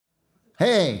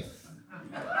Hey,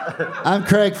 I'm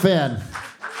Craig Finn.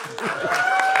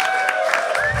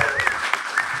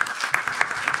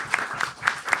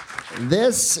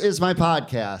 This is my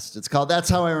podcast. It's called That's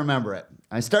How I Remember It.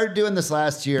 I started doing this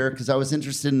last year because I was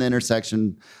interested in the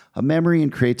intersection of memory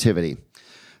and creativity.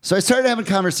 So I started having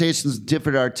conversations with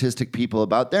different artistic people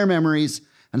about their memories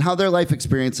and how their life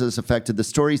experiences affected the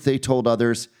stories they told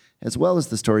others, as well as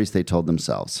the stories they told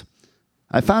themselves.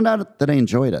 I found out that I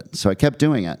enjoyed it, so I kept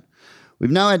doing it. We've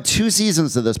now had 2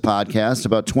 seasons of this podcast,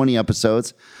 about 20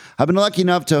 episodes. I've been lucky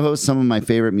enough to host some of my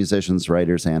favorite musicians,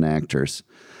 writers, and actors.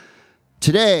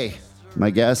 Today,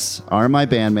 my guests are my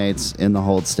bandmates in the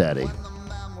Hold Steady. The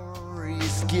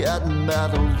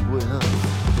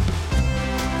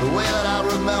way that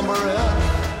I remember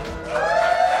it.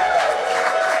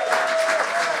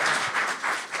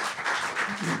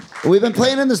 We've been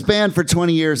playing in this band for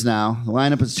 20 years now. The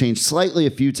lineup has changed slightly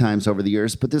a few times over the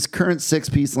years, but this current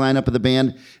 6-piece lineup of the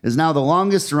band is now the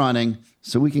longest running,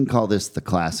 so we can call this the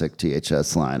classic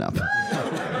THS lineup.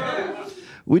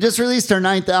 We just released our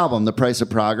 9th album, The Price of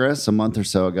Progress, a month or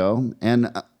so ago, and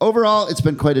overall, it's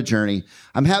been quite a journey.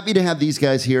 I'm happy to have these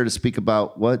guys here to speak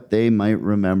about what they might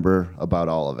remember about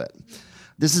all of it.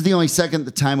 This is the only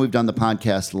second time we've done the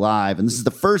podcast live, and this is the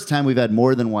first time we've had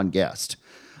more than one guest.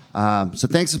 So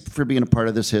thanks for being a part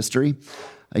of this history.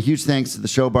 A huge thanks to the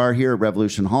Show Bar here at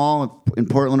Revolution Hall in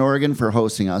Portland, Oregon, for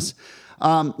hosting us.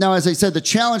 Now, as I said, the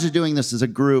challenge of doing this as a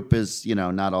group is,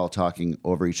 not all talking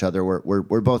over each other.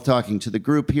 We're both talking to the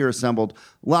group here assembled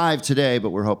live today, but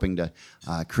we're hoping to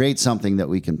create something that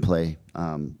we can play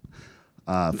for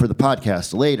the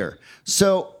podcast later.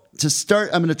 So to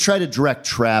start, I'm going to try to direct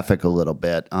traffic a little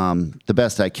bit, the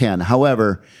best I can.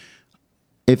 However,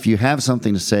 if you have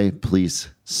something to say, please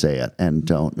say it, and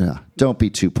don't be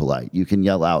too polite. You can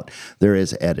yell out. There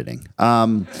is editing.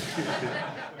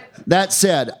 That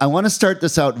said, I want to start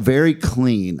this out very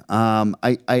clean.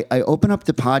 I open up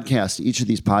the podcast, each of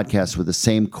these podcasts, with the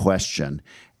same question,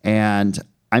 and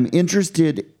I'm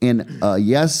interested in a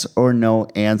yes or no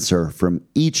answer from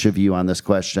each of you on this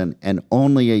question, and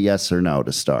only a yes or no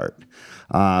to start.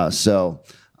 So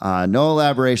no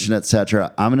elaboration,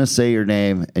 etc. I'm going to say your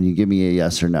name, and you give me a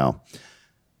yes or no.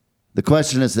 The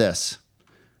question is this: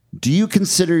 do you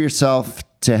consider yourself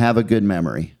to have a good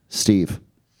memory, Steve?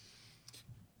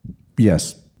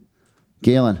 Yes.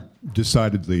 Galen?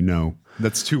 Decidedly no.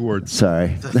 That's 2 words.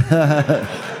 Sorry.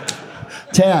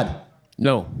 Tad?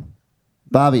 No.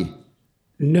 Bobby?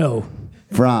 No.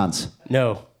 Franz?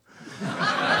 No.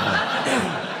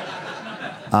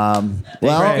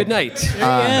 Well, good night. There you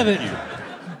have it.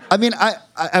 I mean,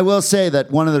 I will say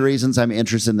that one of the reasons I'm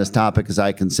interested in this topic is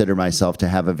I consider myself to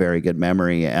have a very good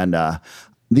memory, and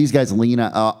these guys,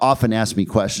 Lena, often ask me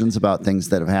questions about things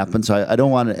that have happened, so I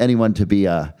don't want anyone to be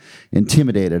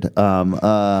intimidated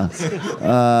about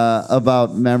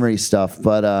memory stuff.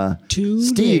 But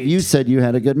Steve, you said you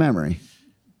had a good memory.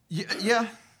 Yeah.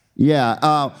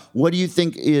 Yeah. What do you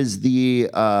think is the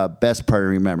best part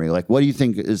of your memory? Like, what do you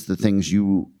think is the things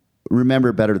you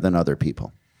remember better than other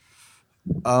people?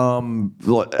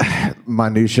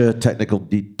 Minutia, technical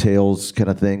details kind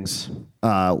of things.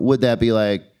 Would that be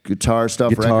like guitar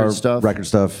stuff, record stuff?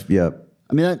 Yeah.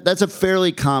 I mean, that's a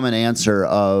fairly common answer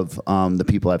of the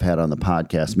people I've had on the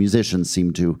podcast. Musicians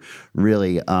seem to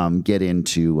really get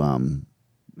into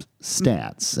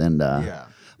stats, and Yeah.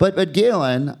 But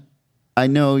Galen, I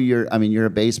know you're a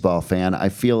baseball fan. I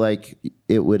feel like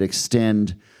it would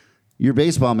extend. Your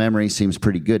baseball memory seems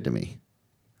pretty good to me.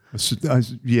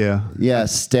 Yeah. Yeah,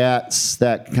 stats,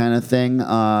 that kind of thing.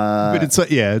 But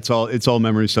it's all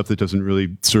memory stuff that doesn't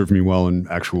really serve me well in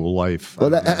actual life.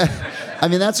 Well,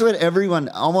 that's what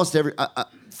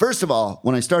first of all,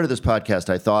 when I started this podcast,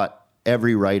 I thought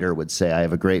every writer would say, I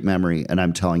have a great memory and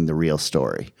I'm telling the real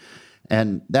story.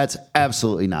 And that's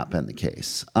absolutely not been the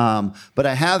case. But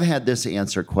I have had this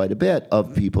answer quite a bit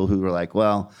of people who were like,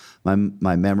 well,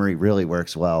 my memory really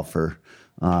works well for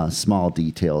small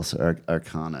details,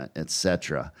 arcana,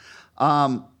 etc.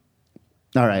 All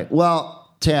right.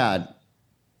 Well, Tad,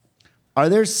 are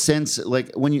there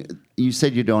when you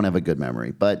said you don't have a good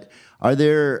memory, but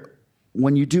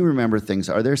when you do remember things,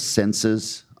 are there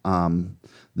senses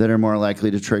that are more likely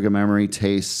to trigger memory?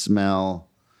 Taste, smell,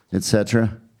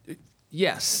 etc.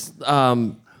 Yes.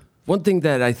 One thing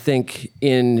that I think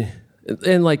and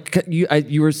like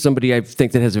you were somebody I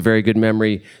think that has a very good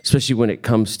memory, especially when it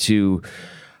comes to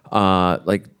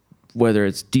like whether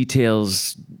it's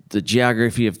details, the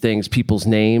geography of things, people's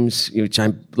names, which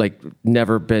I'm like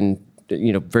never been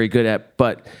very good at,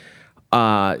 but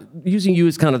using you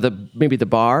as kind of maybe the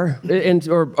bar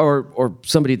or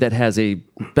somebody that has a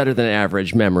better than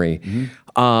average memory.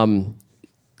 Mm-hmm.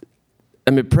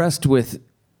 I'm impressed with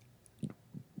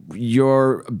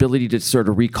your ability to sort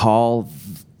of recall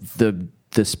the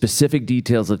specific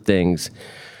details of things.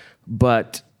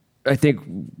 But I think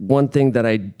one thing that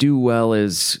I do well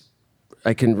is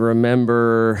I can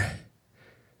remember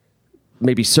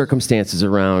maybe circumstances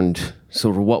around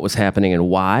sort of what was happening and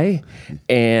why,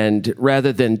 and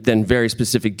rather than very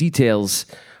specific details.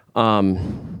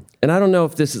 And I don't know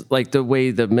if this is like the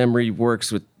way the memory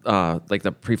works with like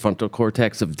the prefrontal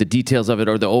cortex of the details of it,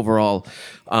 or the overall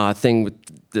thing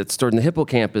that's stored in the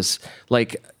hippocampus.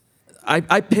 Like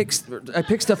I pick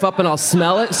stuff up and I'll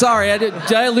smell it. Sorry, did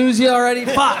I lose you already?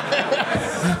 Fuck.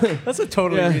 That's a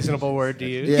totally reasonable word to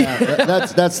use. Yeah,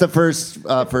 that's the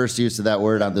first use of that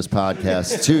word on this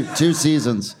podcast. Two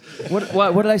seasons. What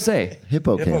did I say?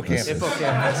 Hippocampus.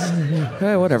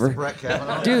 Hey, whatever.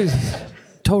 Dude,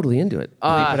 totally into it.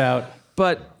 Bleep it out.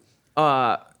 But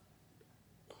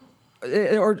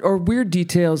or weird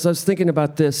details. I was thinking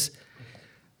about this.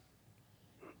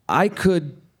 I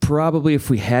could probably, if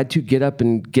we had to, get up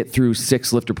and get through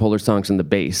 6 Lifter Polar songs in the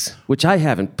bass, which I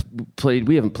haven't played.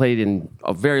 We haven't played in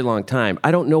a very long time.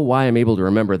 I don't know why I'm able to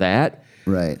remember that.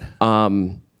 Right.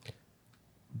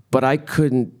 But I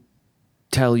couldn't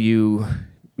tell you,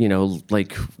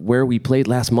 like where we played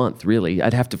last month. Really,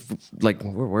 I'd have to like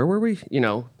where were we?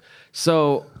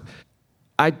 So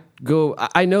I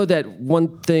know that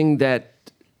one thing that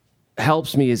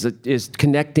helps me is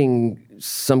connecting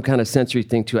some kind of sensory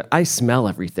thing to it. I smell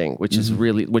everything, which is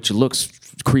which looks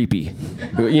creepy.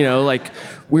 Like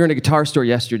we were in a guitar store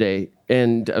yesterday,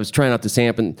 and I was trying out this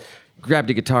amp and grabbed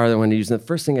a guitar that I wanted to use. And the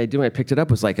first thing I do when I picked it up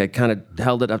was like I kind of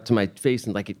held it up to my face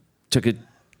and like it took a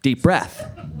deep breath.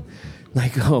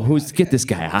 Like, get this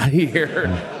guy out of here.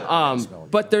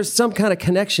 But there's some kind of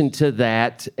connection to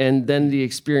that, and then the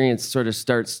experience sort of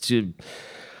starts to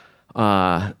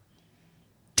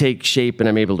take shape, and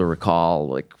I'm able to recall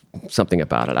like something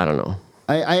about it. I don't know.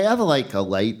 I have a light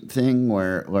thing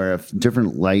where a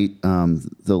different light,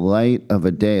 the light of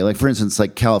a day, like for instance,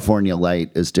 like California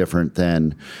light is different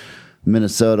than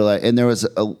Minnesota light. And there was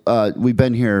we've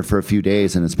been here for a few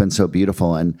days and it's been so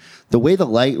beautiful. And the way the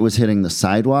light was hitting the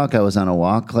sidewalk, I was on a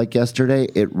walk like yesterday.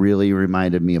 It really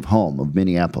reminded me of home, of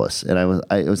Minneapolis. And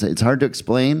it's hard to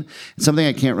explain. It's something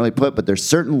I can't really put, but there's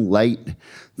certain light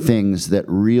things that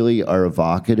really are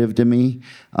evocative to me,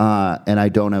 and I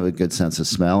don't have a good sense of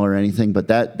smell or anything, but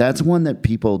that's one that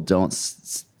people don't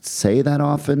say that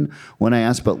often when I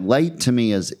ask. But light to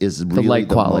me is really light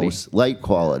quality. Light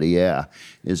quality, yeah,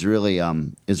 is really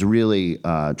triggering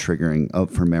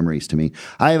for memories to me.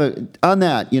 I have on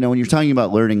that, when you're talking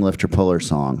about learning Lifter Puller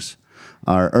songs,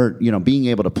 or being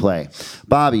able to play.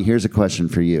 Bobby, here's a question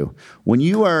for you: when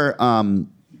you are,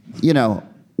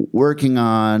 working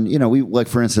on, we like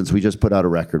for instance, we just put out a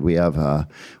record. We have,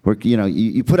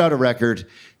 you put out a record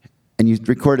and you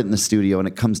record it in the studio and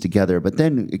it comes together. But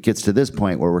then it gets to this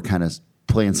point where we're kind of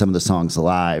playing some of the songs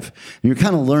live and you're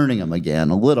kind of learning them again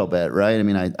a little bit, right? I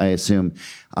mean, I assume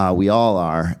we all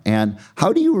are. And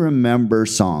how do you remember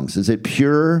songs? Is it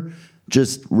pure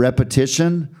just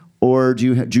repetition, or do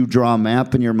you draw a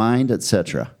map in your mind,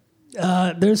 etc.?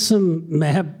 There's some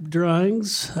map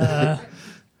drawings.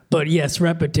 But yes,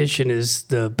 repetition is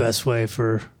the best way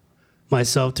for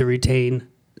myself to retain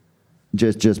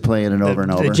just playing it over and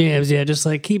over. The jams, yeah, just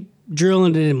like keep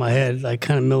drilling it in my head, like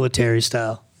kind of military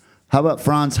style. How about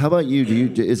Franz? How about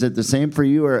you? Is it the same for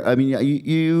you, or I mean,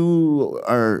 you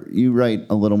write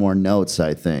a little more notes,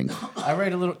 I think. I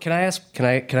write a little. Can I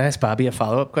ask Bobby a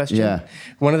follow-up question? Yeah.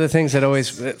 One of the things that always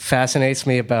fascinates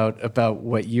me about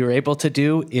what you're able to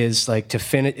do is like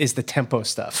is the tempo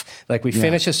stuff. Like we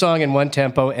finish a song in one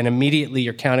tempo, and immediately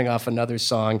you're counting off another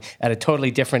song at a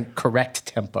totally different, correct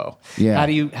tempo. Yeah. How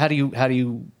do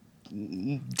you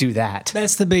do that?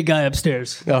 That's the big guy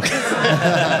upstairs. Okay.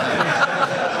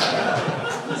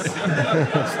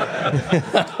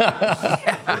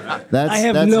 I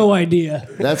have no idea.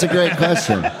 That's a great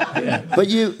question. But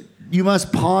you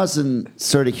must pause and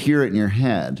sort of hear it in your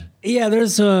head. Yeah,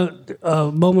 there's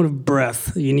a moment of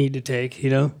breath you need to take,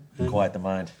 Quiet the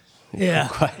mind. Yeah,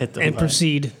 Quiet the and mind.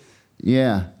 proceed.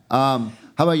 Yeah. How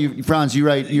about you, Franz? You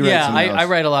write. Yeah, some I notes.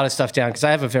 write a lot of stuff down because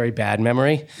I have a very bad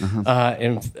memory,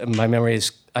 and my memory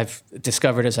is. I've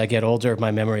discovered as I get older,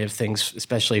 my memory of things,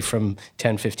 especially from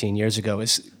 10, 15 years ago,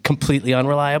 is completely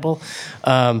unreliable.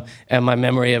 And my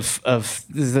memory of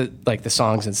the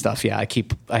songs and stuff, yeah, I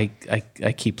keep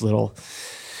little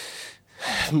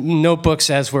notebooks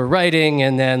as we're writing,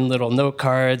 and then little note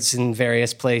cards in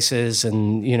various places,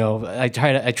 and I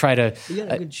try to. You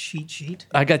got a good cheat sheet?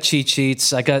 I got cheat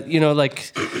sheets. I got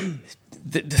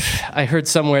I heard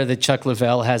somewhere that Chuck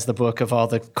Leavell has the book of all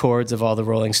the chords of all the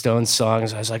Rolling Stones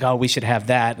songs. I was like, oh, we should have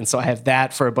that, and so I have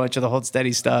that for a bunch of the Hold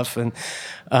Steady stuff. And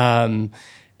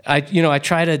I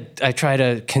try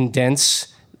to condense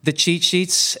the cheat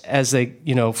sheets as they,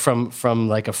 from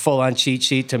like a full-on cheat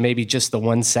sheet to maybe just the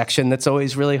one section that's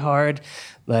always really hard.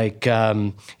 Like,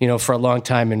 for a long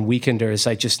time in Weekenders,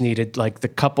 I just needed like the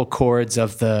couple chords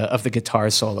of the guitar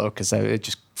solo because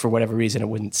for whatever reason, it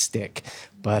wouldn't stick.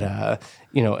 But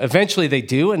eventually they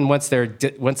do, and once they're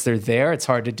there, it's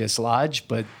hard to dislodge.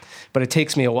 But it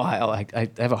takes me a while. I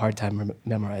have a hard time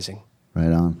memorizing.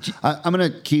 Right on. I'm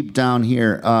going to keep down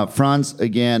here. Franz,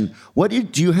 again,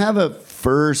 do you have a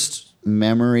first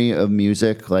memory of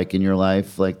music, like in your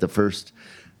life, like the first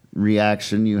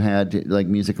reaction you had to, like,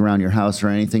 music around your house or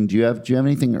anything? Do you have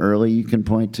anything early you can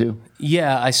point to?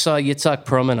 Yeah, I saw Yitzhak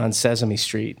Perlman on Sesame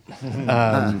Street.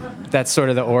 That's sort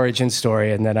of the origin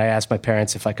story. And then I asked my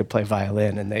parents if I could play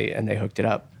violin, and they hooked it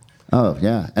up. Oh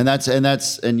yeah,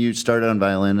 and you started on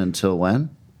violin until when?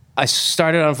 I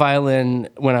started on violin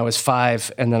when I was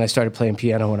 5, and then I started playing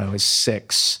piano when I was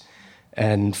 6,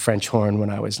 and French horn when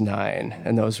I was 9,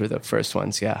 and those were the first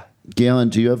ones. Yeah. Galen,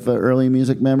 do you have an early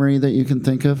music memory that you can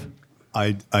think of?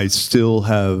 I still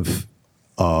have.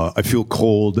 I feel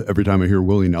cold every time I hear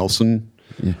Willie Nelson.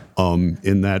 Yeah.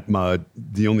 In that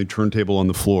the only turntable on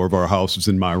the floor of our house was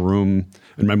in my room,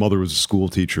 and my mother was a school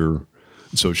teacher,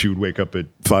 so she would wake up at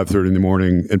 5:30 in the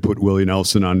morning and put Willie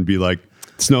Nelson on and be like,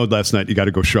 "It snowed last night. You got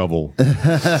to go shovel." So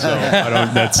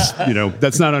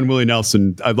that's not on Willie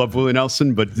Nelson. I love Willie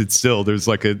Nelson, but it's still there's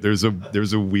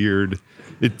a weird.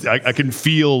 I can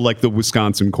feel like the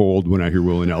Wisconsin cold when I hear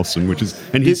Willie Nelson,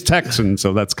 and he's Texan,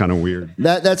 so that's kind of weird.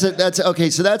 That's okay.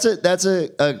 So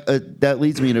that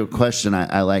leads me to a question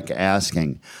I like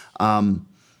asking.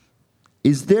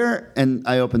 Is there, and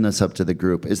I open this up to the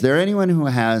group, is there anyone who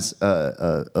has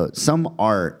some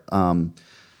art,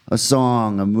 a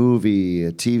song, a movie,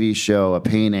 a TV show, a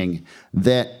painting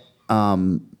that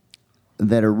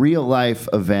a real life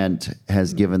event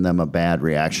has given them a bad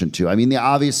reaction to? I mean, the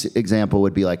obvious example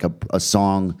would be like a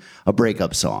song, a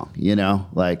breakup song,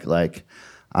 like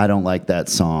I don't like that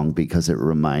song because it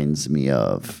reminds me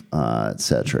of,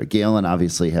 etc. Galen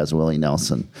obviously has Willie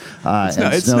Nelson.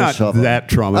 It's not that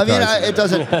traumatizing. I mean,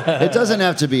 it doesn't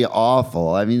have to be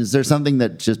awful. I mean, is there something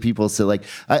that just people say, like,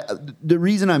 the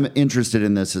reason I'm interested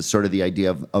in this is sort of the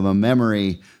idea of a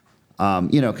memory.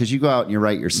 Because you go out and you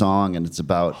write your song and it's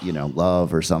about,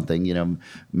 love or something,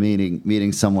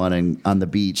 meeting someone on the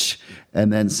beach,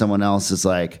 and then someone else is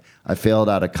like, I failed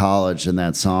out of college and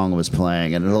that song was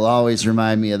playing and it'll always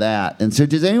remind me of that. And so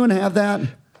does anyone have that?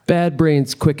 Bad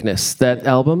Brains Quickness, that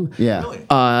album. Yeah. Really?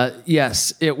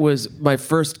 Yes, it was my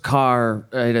first car.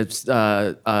 I had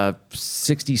a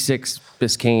 66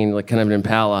 Biscayne, like kind of an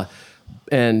Impala,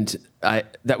 and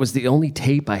that was the only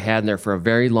tape I had in there for a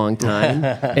very long time.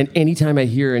 And anytime I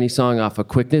hear any song off of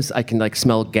Quickness, I can like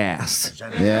smell gas.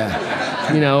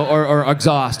 Yeah. Or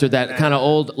exhaust, or that kind of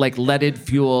old like leaded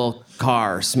fuel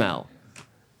car smell.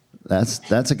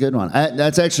 That's a good one.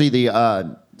 That's actually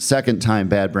the second time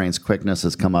Bad Brains Quickness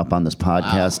has come up on this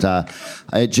podcast. Wow.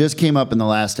 It just came up in the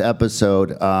last episode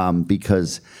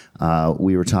because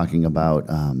we were talking about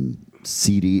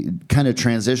CD, kind of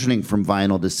transitioning from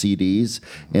vinyl to CDs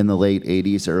in the late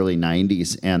 80s, early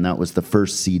 90s, and that was the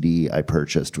first CD I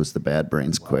purchased, was the Bad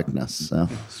Brains Quickness. So.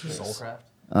 Soulcraft?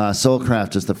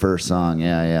 Soulcraft is the first song,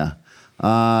 yeah.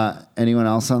 Anyone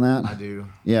else on that? I do.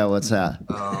 Yeah, what's that?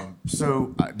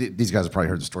 These guys have probably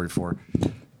heard the story before.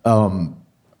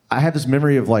 I had this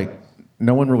memory of, like,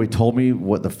 no one really told me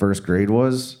what the first grade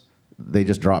was. They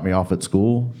just dropped me off at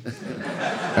school.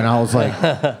 And I was like,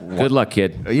 good luck,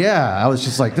 kid. Yeah, I was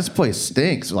just like, this place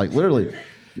stinks, like literally.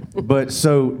 But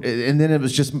so, and then it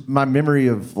was just my memory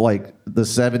of like the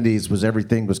 70s was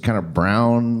everything was kind of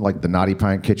brown, like the Naughty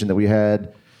Pine kitchen that we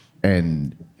had.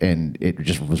 And it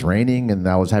just was raining, and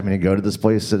I was having to go to this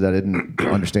place that I didn't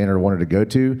understand or wanted to go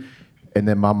to. And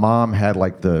then my mom had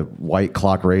like the white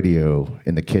clock radio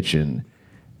in the kitchen,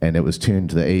 and it was tuned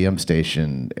to the AM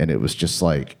station, and it was just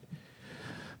like,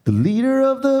 the leader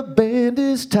of the band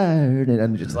is tired, and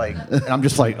I'm just like,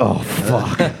 oh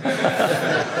fuck.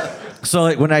 So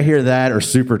like when I hear that or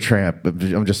Supertramp,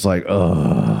 I'm just like,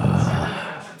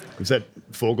 oh. Is that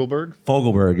Fogelberg?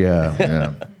 Fogelberg,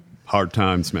 yeah. Hard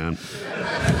times, man.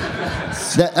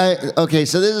 Okay,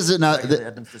 so this is not.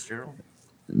 Edmund Fitzgerald?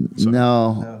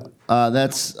 No,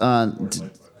 that's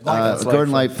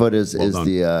Gordon Lightfoot is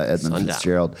the Edmund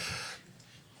Fitzgerald.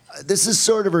 This is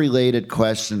sort of a related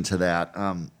question to that.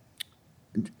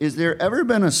 Is there ever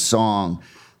been a song?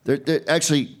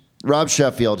 Actually, Rob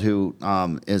Sheffield, who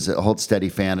is a Hold Steady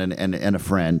fan and a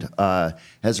friend,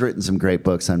 has written some great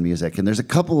books on music. And there's a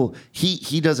couple.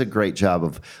 He does a great job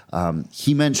of.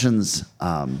 He mentions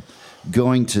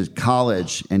going to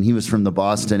college, and he was from the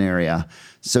Boston area.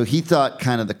 So he thought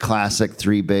kind of the classic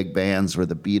three big bands were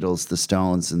the Beatles, the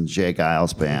Stones, and Jay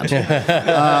Giles Band.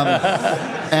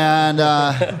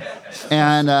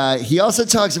 And he also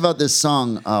talks about this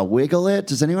song, Wiggle It.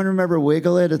 Does anyone remember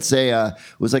Wiggle It? It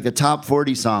was like a top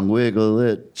 40 song, Wiggle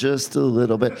It just a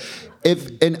little bit.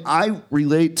 And I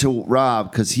relate to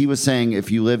Rob because he was saying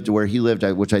if you lived where he lived,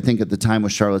 which I think at the time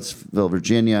was Charlottesville,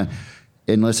 Virginia,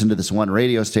 and listened to this one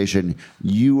radio station,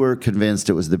 you were convinced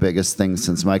it was the biggest thing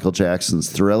since Michael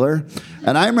Jackson's Thriller.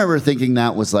 And I remember thinking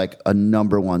that was like a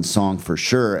number one song for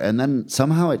sure. And then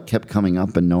somehow it kept coming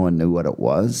up and no one knew what it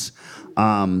was.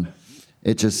 I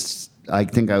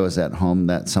think I was at home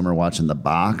that summer watching The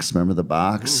Box. Remember The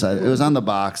Box? It was on The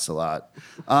Box a lot.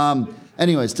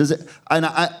 Anyways,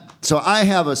 so I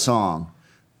have a song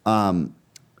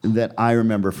that I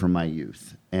remember from my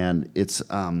youth. And it's...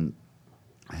 and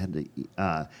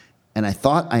I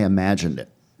thought I imagined it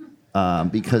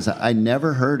because I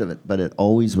never heard of it, but it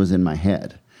always was in my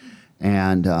head.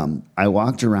 And I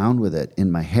walked around with it in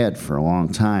my head for a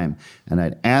long time, and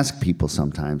I'd ask people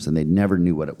sometimes, and they never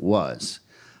knew what it was.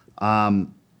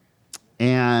 And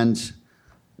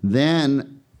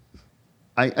then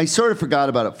I sort of forgot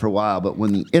about it for a while, but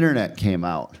when the internet came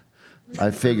out,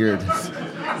 I figured...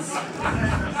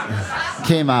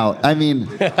 came out. I mean...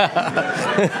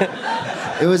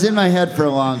 It was in my head for a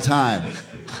long time.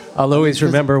 I'll always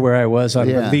remember where I was on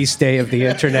release day of the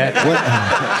internet.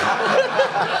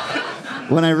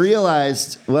 When I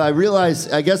realized,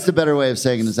 I guess the better way of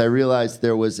saying it is I realized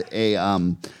there was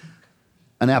an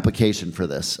application for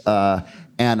this.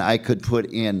 And I could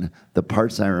put in the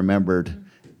parts I remembered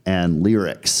and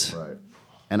lyrics. Right.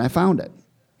 And I found it.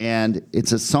 And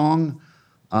it's a song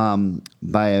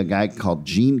by a guy called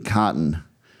Gene Cotton.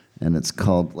 And it's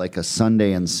called Like a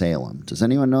Sunday in Salem. Does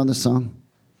anyone know this song?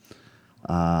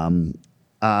 Yeah,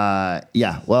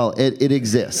 well, it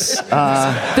exists.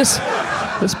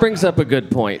 This brings up a good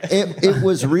point. It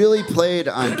was really played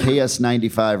on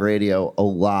KS95 radio a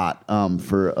lot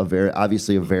for a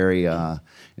very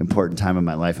important time in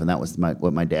my life, and that was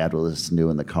what my dad would listen to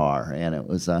in the car. And it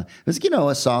was a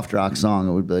soft rock song.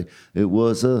 It would be, it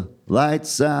was a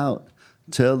lights out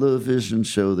television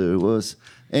show. There was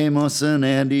Amos and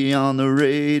Andy on the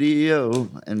radio,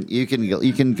 and you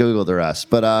can Google the rest.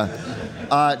 But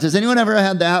does anyone ever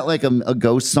had that, like a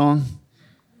ghost song?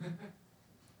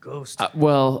 Ghost.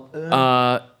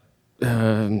 Oh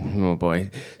boy,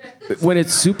 when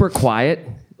it's super quiet,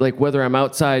 like whether I'm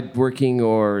outside working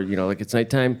or like it's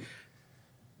nighttime,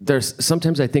 there's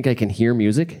sometimes I think I can hear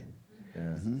music.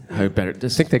 I better. I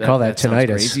think they call that tinnitus.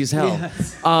 Crazy as hell. Yeah.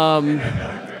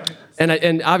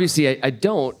 And obviously I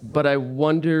don't, but I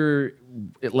wonder,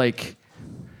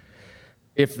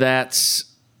 if that's,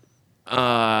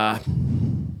 yeah,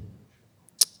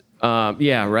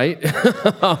 right.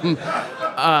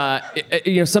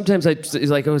 Sometimes it's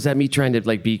like, oh, is that me trying to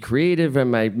be creative?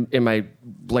 Am I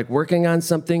working on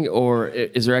something, or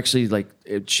is there actually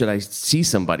should I see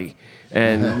somebody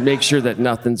and make sure that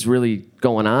nothing's really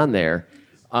going on there?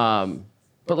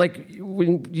 But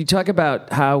when you talk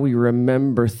about how we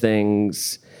remember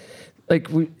things,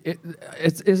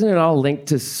 isn't it all linked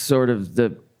to sort of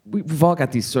we've all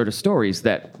got these sort of stories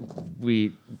that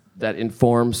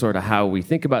inform sort of how we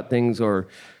think about things or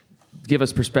give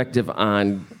us perspective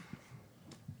on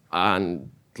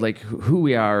who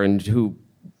we are and who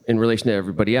in relation to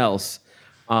everybody else,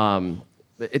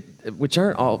 which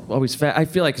aren't always I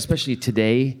feel like especially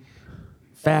today,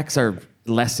 facts are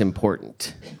less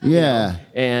important. Yeah.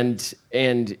 And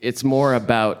it's more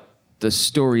about the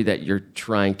story that you're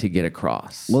trying to get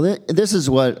across. Well, this is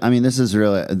really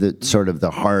the sort of the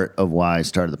heart of why I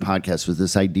started the podcast, was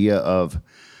this idea of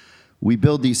we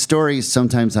build these stories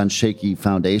sometimes on shaky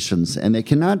foundations, and they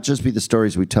cannot just be the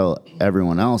stories we tell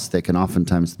everyone else. They can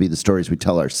oftentimes be the stories we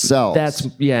tell ourselves.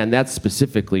 And that's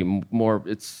specifically more,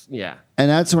 yeah.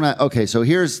 And that's when so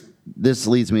this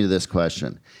leads me to this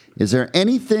question. Is there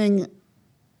anything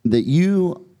that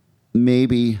you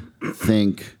maybe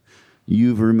think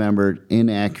you've remembered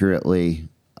inaccurately,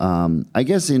 I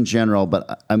guess in general,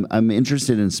 but I'm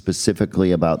interested in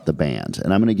specifically about the band.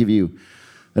 And I'm going to give you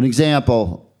an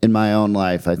example in my own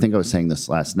life. I think I was saying this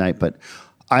last night, but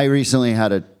I recently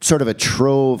had a sort of a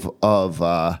trove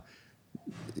of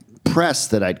press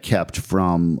that I'd kept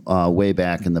from way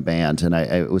back in the band, and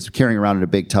I was carrying around in a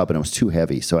big tub, and it was too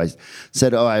heavy. So I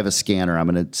said, I have a scanner. I'm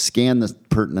going to scan the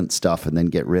pertinent stuff and then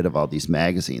get rid of all these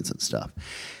magazines and stuff.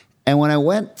 And when I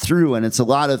went through, and it's a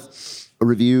lot of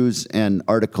reviews and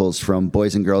articles from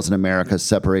Boys and Girls in America's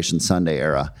Separation Sunday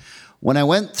era. When I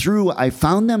went through, I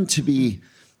found them to be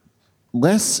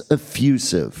less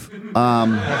effusive.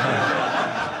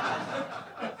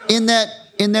 In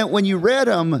that when you read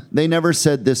them, they never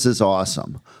said this is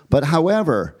awesome. But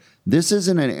however, this is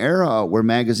in an era where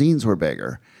magazines were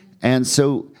bigger. And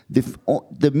so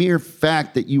the mere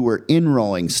fact that you were in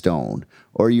Rolling Stone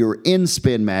or you were in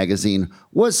Spin magazine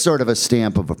was sort of a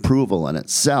stamp of approval in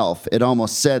itself. It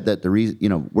almost said that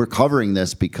we're covering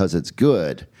this because it's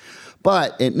good.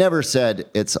 But it never said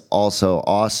it's also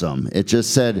awesome. It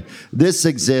just said this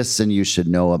exists and you should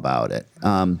know about it.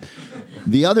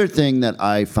 The other thing that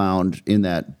I found in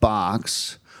that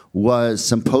box was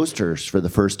some posters for the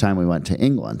first time we went to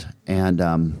England.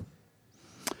 And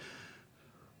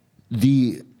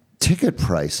the ticket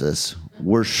prices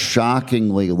were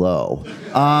shockingly low.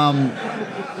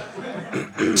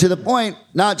 To the point,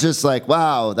 not just like,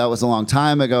 wow, that was a long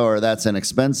time ago or that's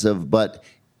inexpensive, but,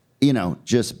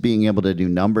 just being able to do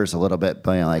numbers a little bit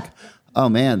by like, oh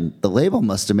man, the label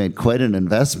must have made quite an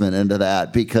investment into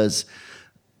that because,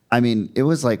 it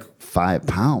was like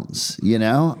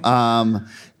 £5,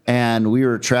 and we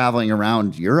were traveling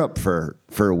around Europe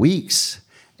for weeks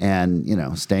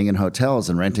and, staying in hotels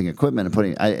and renting equipment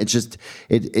and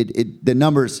the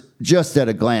numbers just at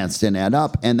a glance didn't add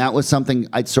up. And that was something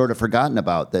I'd sort of forgotten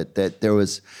about, that it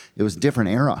was a different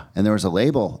era and there was a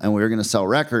label and we were going to sell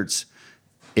records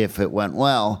if it went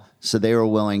well. So they were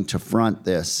willing to front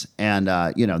this. And,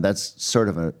 that's sort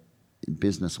of a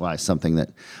business-wise something that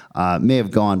may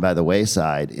have gone by the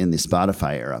wayside in the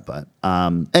Spotify era. But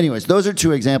anyways, those are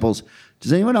two examples.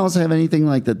 Does anyone else have anything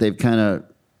like that they've kind of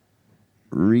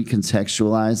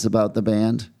recontextualized about the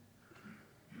band?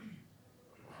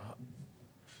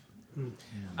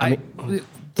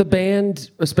 The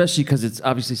band, especially because it's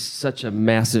obviously such a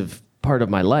massive part of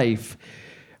my life,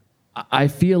 I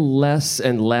feel less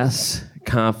and less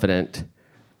confident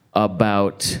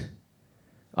about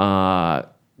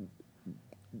what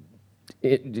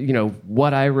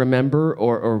I remember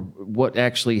or what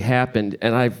actually happened.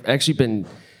 And I've actually been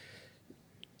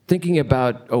thinking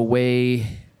about a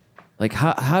way, like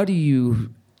how do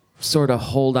you sort of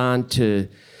hold on to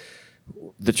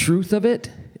the truth of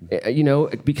it?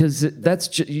 Because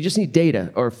you just need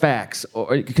data or facts,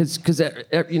 or because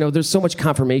there's so much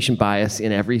confirmation bias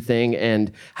in everything,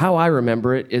 and how I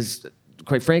remember it is,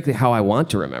 quite frankly, how I want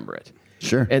to remember it.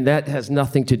 Sure. And that has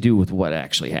nothing to do with what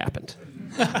actually happened.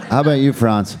 How about you,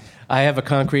 Franz? I have a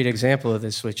concrete example of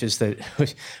this, which is that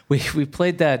we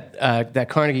played that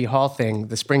Carnegie Hall thing,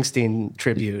 the Springsteen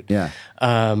tribute. Yeah.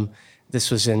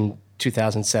 This was in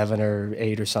 2007 or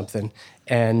 8 or something,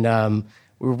 and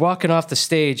we were walking off the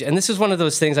stage, and this is one of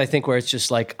those things I think where it's just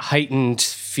like heightened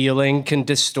feeling can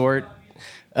distort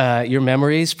your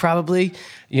memories. Probably,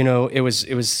 it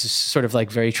was sort of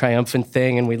like very triumphant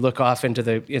thing, and we look off into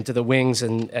the wings,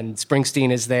 and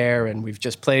Springsteen is there, and we've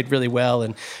just played really well,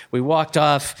 and we walked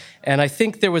off, and I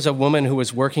think there was a woman who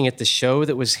was working at the show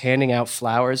that was handing out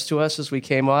flowers to us as we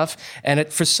came off,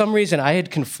 and for some reason I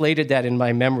had conflated that in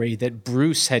my memory that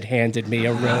Bruce had handed me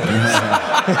a rose.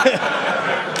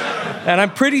 And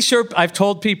I'm pretty sure I've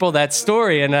told people that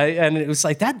story, and it was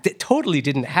like, that totally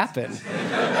didn't happen.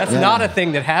 That's not a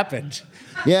thing that happened.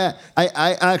 Yeah,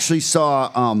 I actually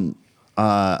saw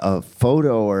a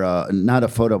photo, or not a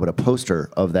photo, but a poster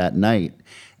of that night.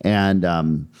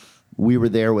 And we were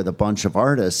there with a bunch of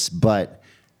artists, but,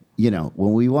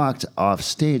 when we walked off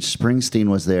stage, Springsteen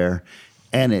was there,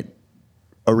 and it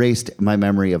erased my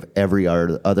memory of every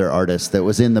other artist that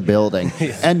was in the building.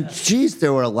 And geez,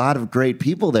 there were a lot of great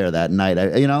people there that night.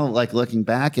 Like looking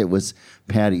back, it was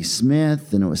Patti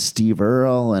Smith, and it was Steve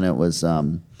Earle, and it was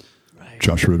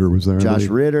Josh Ritter was there. Josh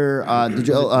Ritter.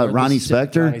 Ronnie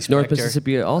Spector. North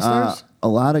Mississippi All-Stars? A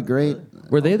lot of great.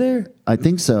 Were they there? I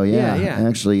think so, yeah. Yeah.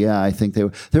 Actually, yeah, I think they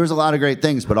were. There was a lot of great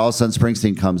things, but all of a sudden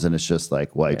Springsteen comes and it's just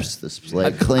like wipes the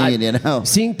slate clean,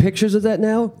 Seeing pictures of that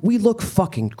now, we look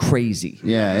fucking crazy.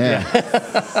 Yeah.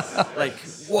 Like,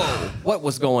 whoa, what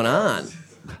was going on?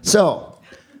 So,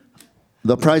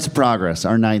 The Price of Progress,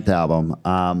 our 9th album.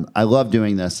 I love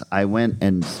doing this. I went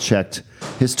and checked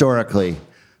historically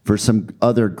for some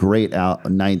other great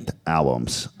 9th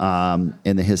albums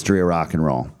in the history of rock and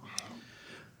roll.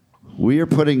 We are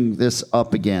putting this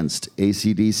up against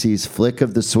AC/DC's Flick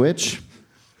of the Switch,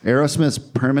 Aerosmith's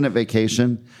Permanent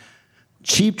Vacation,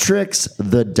 Cheap Trick's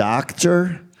The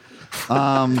Doctor,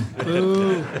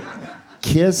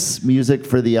 Kiss, Music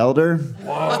for the Elder,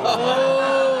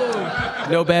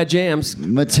 No bad jams.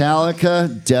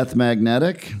 Metallica, Death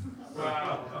Magnetic,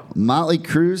 Motley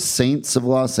Crue, Saints of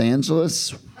Los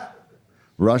Angeles,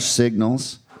 Rush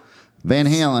Signals, Van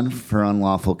Halen for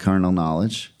Unlawful Carnal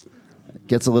Knowledge.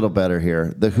 Gets a little better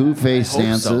here. The Who, Face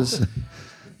Dances.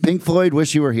 Pink Floyd,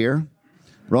 Wish You Were Here.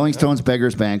 Rolling Stones,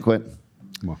 Beggar's Banquet.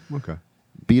 Well, okay.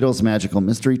 Beatles, Magical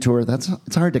Mystery Tour.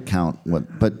 It's hard to count,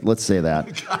 but let's say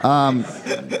that.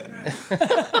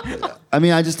 I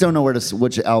mean, I just don't know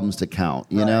which albums to count.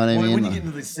 You know what I mean? When you get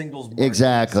into the singles,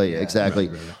 Exactly.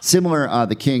 Similar,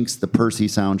 the Kinks, the Percy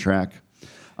soundtrack.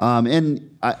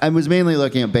 And I was mainly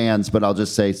looking at bands, but I'll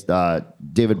just say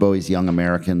David Bowie's Young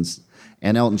Americans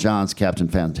and Elton John's Captain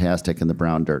Fantastic and the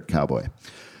Brown Dirt Cowboy.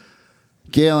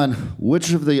 Galen,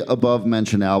 which of the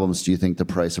above-mentioned albums do you think The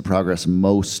Price of Progress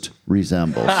most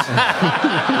resembles?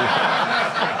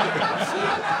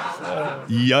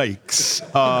 Yikes.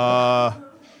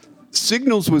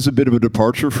 Signals was a bit of a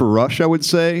departure for Rush, I would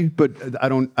say, but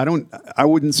I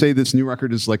wouldn't say this new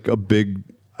record is like I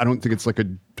don't think it's like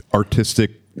an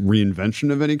artistic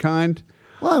reinvention of any kind.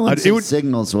 Well, I wouldn't say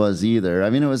Signals was either. I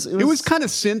mean, it was kind of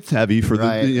synth heavy for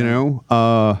Right.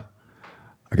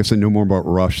 I guess I know more about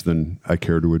Rush than I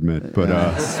care to admit, but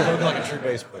spoke like a true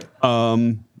bass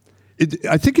player.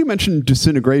 I think you mentioned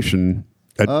Disintegration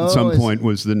at some point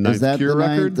was the Ninth Is that Cure the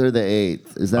record. ninth or the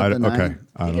eighth? Is that the ninth? Okay,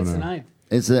 I don't It's know. the ninth.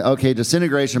 Is it okay?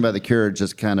 Disintegration by the Cure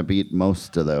just kind of beat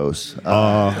most of those.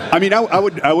 I mean, I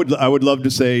would love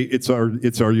to say it's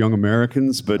our Young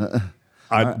Americans, but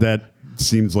that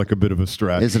seems like a bit of a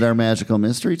stretch. Is it our Magical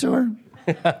Mystery Tour?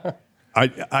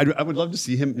 I would love to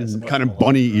see him in kind of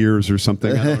bunny ears or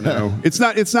something. I don't know. It's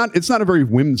not a very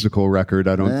whimsical record.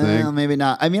 I don't Well, think. maybe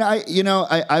not. I mean,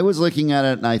 I was looking at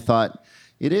it and I thought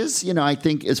it is. I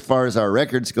think as far as our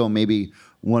records go, maybe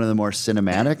one of the more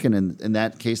cinematic, and in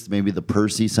that case, maybe the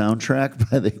Percy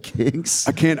soundtrack by the Kinks.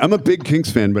 I'm a big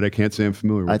Kinks fan, but I can't say I'm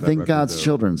familiar with I that think record, God's though.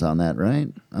 Children's on that, right?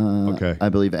 Okay. I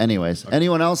believe. Anyways,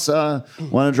 anyone else want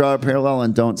to draw a parallel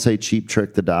and don't say Cheap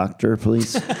Trick the Doctor,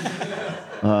 please?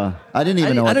 I didn't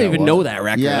even know. I What don't that even was. know that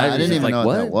record. Yeah, I I was didn't even like, know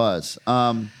what that what? was.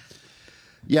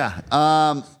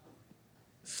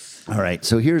 All right.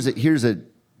 So here's a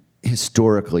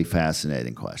historically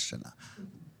fascinating question.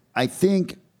 I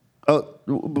think.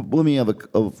 Let me have a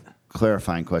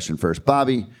clarifying question first,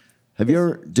 Bobby.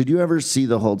 Did you ever see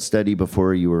the Hold Steady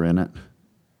before you were in it?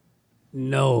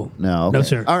 No. No. No, Okay.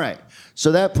 sir. All right.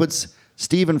 So that puts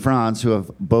Steve and Franz, who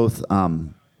have both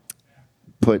had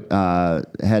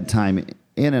time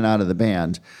in and out of the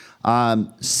band.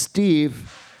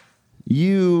 Steve,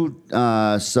 you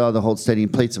saw the Hold Steady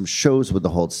and played some shows with the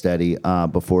Hold Steady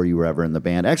before you were ever in the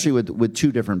band. Actually, with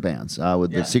two different bands,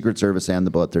 with the Secret Service and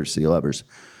the Bloodthirsty Lovers.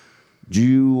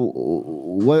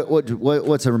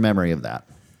 What's a memory of that?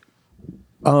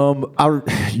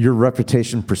 Your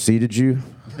reputation preceded you,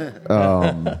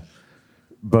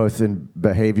 both in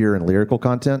behavior and lyrical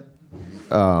content.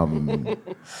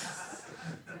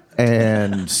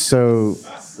 And so,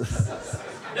 Is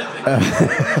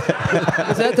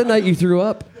that the night you threw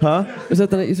up? Huh? Is that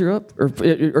the night you threw up, or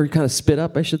you kind of spit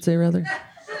up? I should say rather.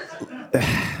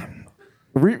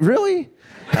 really?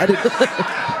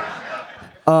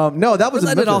 No, that was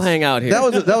We're in letting it all Memphis. hang out here.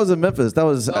 That was in Memphis. That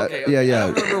was Okay, yeah.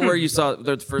 I don't remember where you saw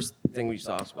the first thing we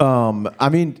saw. I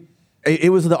mean,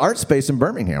 it was the art space in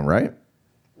Birmingham, right?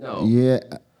 No. Yeah,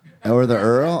 or the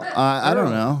Earl? I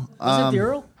don't know. Was it the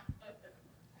Earl?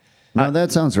 No,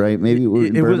 that sounds right. Maybe we're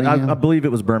in It was. Birmingham. I believe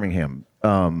it was Birmingham.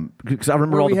 Because I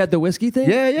remember Where all we the, had the whiskey thing?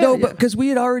 Yeah, yeah, No, yeah. but because we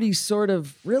had already sort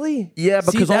of really. Yeah,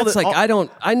 because See, all that's the- like all-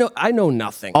 I know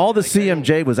nothing. all the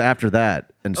CMJ was after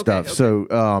that and stuff. okay.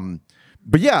 So,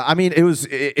 but yeah, I mean, it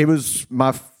was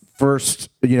my first,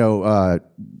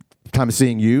 time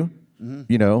seeing you, and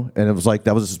it was like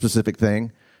that was a specific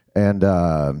thing, and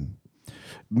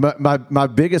my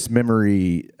biggest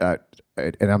memory, and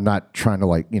I'm not trying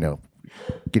to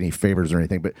get any favors or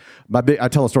anything, but I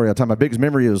tell a story all the time. My biggest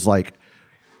memory is like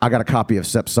I got a copy of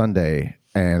Sep Sunday,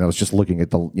 and I was just looking at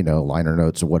the liner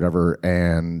notes or whatever,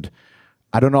 and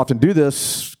I don't often do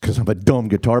this because I'm a dumb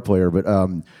guitar player, but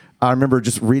I remember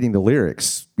just reading the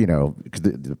lyrics,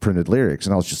 the printed lyrics,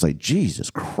 and I was just like, Jesus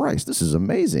Christ, this is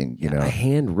amazing, I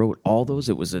hand wrote all those.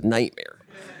 It was a nightmare.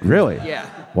 Really? Yeah.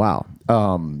 Wow.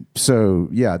 So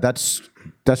yeah, that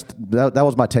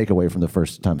was my takeaway from the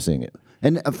first time seeing it.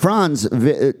 And Franz,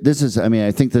 I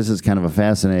think this is kind of a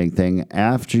fascinating thing.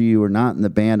 After you were not in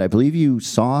the band, I believe you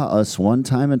saw us one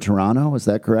time in Toronto. Is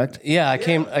that correct? Yeah, I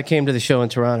came to the show in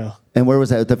Toronto. And where was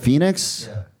that? At the Phoenix?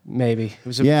 Maybe it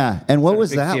was. Yeah. And what a was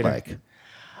big that theater. like?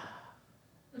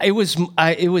 It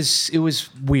was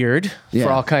weird Yeah.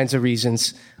 for all kinds of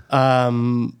reasons.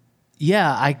 I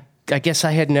I guess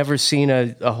I had never seen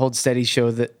a Hold Steady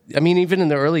show that. I mean, even in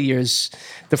the early years,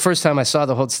 the first time I saw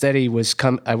the Hold Steady was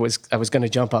I was going to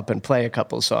jump up and play a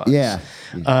couple of songs. Yeah.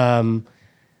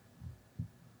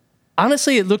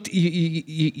 Honestly, it looked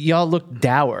y'all looked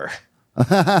dour, which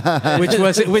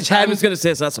I was going to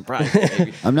say it's not surprising.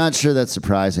 Maybe. I'm not sure that's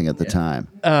surprising at the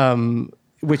time.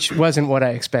 which wasn't what I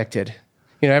expected.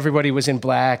 You know, everybody was in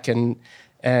black, and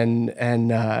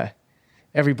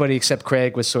everybody except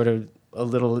Craig was sort of a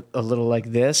little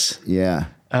like this. Yeah.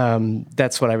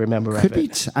 That's what I remember Could of be.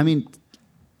 it. I mean,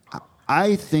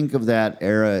 I think of that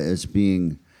era as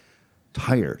being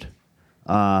tired.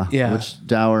 Yeah. Which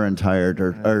dour and tired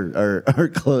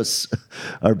are close,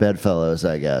 are bedfellows,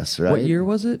 I guess, right? What year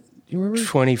was it? You remember?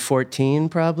 2014,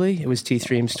 probably. It was Teeth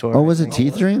Dreams tour. Oh, was it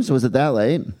Teeth Dreams? Was it that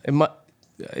late?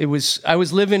 It was. I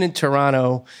was living in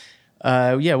Toronto.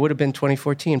 It would have been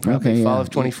 2014, probably Okay, fall yeah. of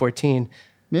 2014.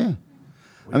 Yeah.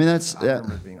 I mean, that's. I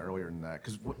remember it being earlier than that.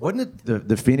 Because wasn't it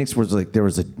the Phoenix was like there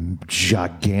was a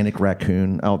gigantic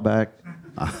raccoon out back?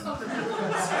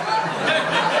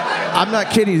 I'm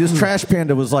not kidding. This trash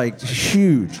panda was like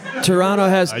huge. Toronto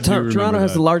has I do remember Toronto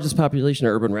has that. the largest population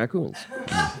of urban raccoons.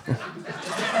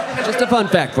 Just a fun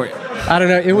fact for you. I don't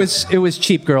know. It was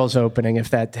Cheap Girls opening, if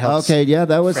that helps. Okay, yeah,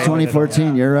 that was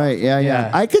 2014. You're right. Yeah.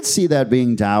 Yeah. I could see that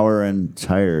being dour and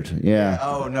tired. Yeah.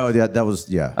 Oh no, that was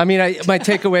yeah. I mean, my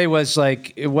takeaway was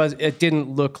like it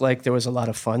didn't look like there was a lot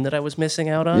of fun that I was missing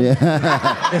out on.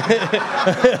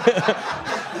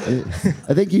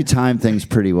 I think you time things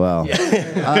pretty well.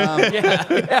 I'm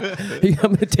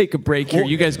going to take a break here.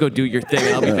 You guys go do your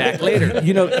thing. I'll be back later.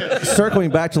 You know,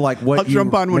 circling back to like what I'll you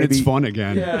jump on when it's maybe fun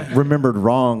again. remembered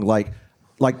wrong, like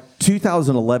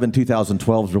 2011,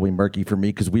 2012 is really murky for me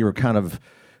because we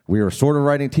were sort of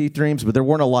writing Teeth Dreams, but there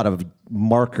weren't a lot of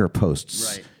marker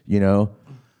posts, Right. you know.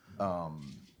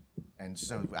 And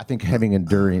so I think having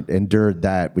endured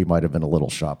that, we might have been a little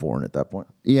shop worn at that point.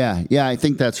 Yeah, I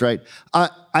think that's right.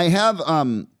 I have.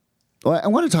 Well, I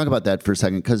want to talk about that for a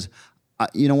second because,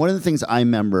 one of the things I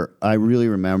really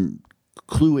remember,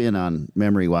 clue in on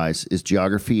memory wise, is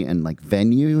geography and like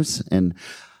venues. And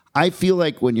I feel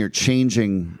like when you're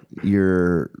changing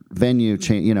your venue,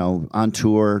 on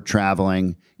tour,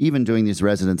 traveling, even doing these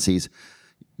residencies,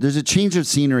 there's a change of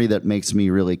scenery that makes me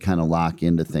really kind of lock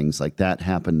into things like that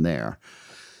happened there.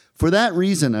 For that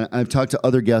reason, I've talked to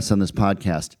other guests on this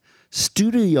podcast.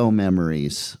 Studio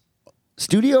memories.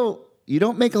 You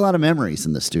don't make a lot of memories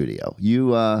in the studio. You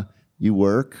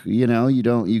work, you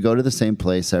go to the same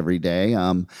place every day.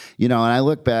 And I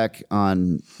look back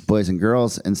on Boys and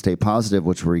Girls and Stay Positive,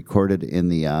 which were recorded in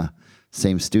the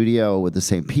same studio with the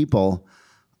same people.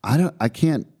 I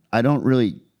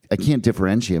can't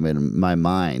differentiate them in my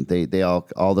mind. They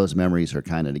all those memories are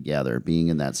kind of together, being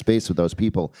in that space with those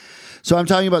people. So I'm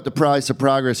talking about the price of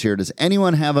progress here. Does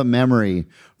anyone have a memory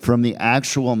from the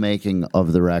actual making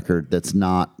of the record that's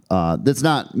not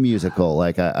musical?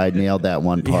 Like I nailed that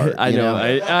one part. I know.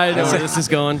 I know where this is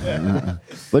going.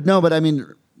 But I mean,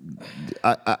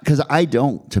 because I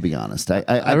don't, to be honest.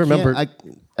 I remember. I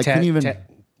couldn't even.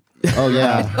 Oh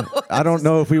yeah. I don't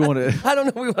know if we want to. I don't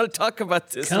know if we want to talk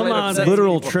about this. Come Might on, upset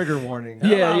Literal people. trigger warning.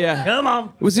 Yeah. Come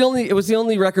on. It was the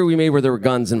only record we made where there were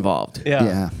guns involved.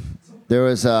 Yeah. There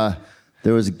was a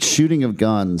shooting of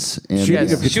guns. And,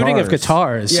 Shooting of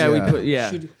guitars.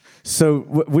 Yeah.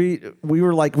 So we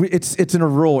were like, it's in a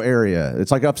rural area.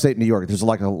 It's like upstate New York. There's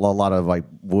like a lot of like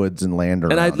woods and land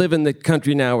around. And I live in the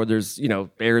country now where there's,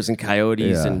 bears and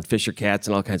coyotes Yeah. and fisher cats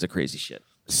and all kinds of crazy shit.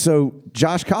 So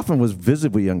Josh Kaufman was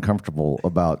visibly uncomfortable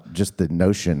about just the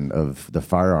notion of the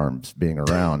firearms being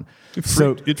around.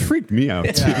 It freaked me out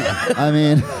too. I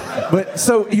mean, But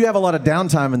so you have a lot of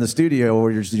downtime in the studio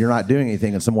where you're not doing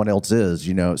anything and someone else is,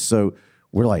 So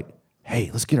we're like, hey,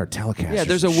 let's get our Telecasters. Yeah,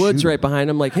 there's a and woods shoot. right behind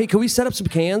them. Like, hey, can we set up some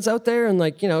cans out there and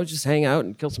just hang out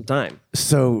and kill some time?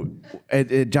 So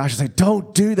and Josh was like,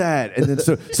 don't do that. And then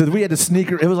so we had to sneak.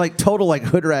 It was like total like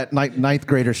hood rat ninth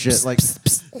grader shit. Like,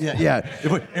 yeah.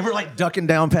 And we're like ducking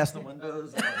down past the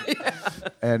windows.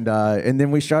 And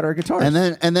then we shot our guitars.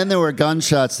 and then there were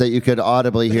gunshots that you could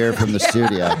audibly hear from the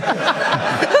studio.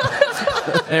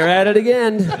 They're at it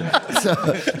again.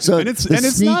 So And it's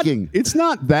sneaking. It's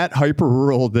not that hyper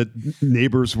rural that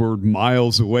neighbors were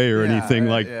miles away or anything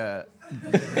like. Yeah.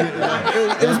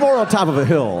 It was more on top of a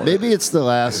hill. Maybe it's the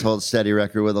last Hold Steady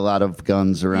record with a lot of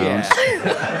guns around.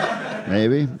 Yeah.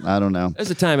 Maybe, I don't know.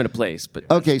 There's a time and a place, but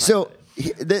Okay, so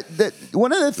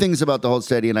one of the things about the Hold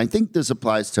Steady, and I think this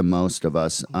applies to most of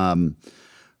us,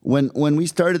 when we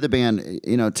started the band,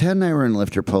 Ted and I were in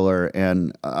Lifter Puller,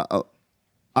 and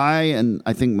and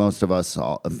I think most of us,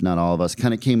 if not all of us,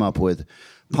 kind of came up with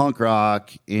punk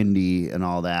rock, indie, and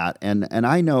all that. And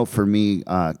I know for me,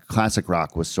 classic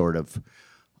rock was sort of.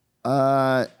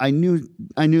 I knew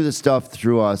the stuff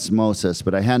through osmosis,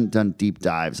 but I hadn't done deep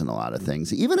dives in a lot of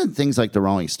things, even in things like the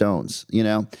Rolling Stones, you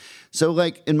know? So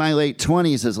like in my late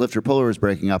 20s, as Lifter Puller was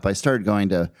breaking up, I started going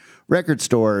to record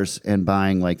stores and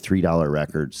buying like $3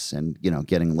 records and, you know,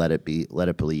 getting Let It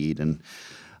Bleed and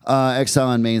Exile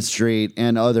on Main Street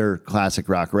and other classic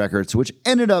rock records, which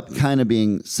ended up kind of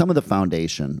being some of the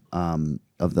foundation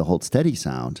of the Hold Steady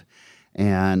sound.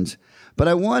 But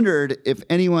I wondered if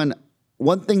anyone...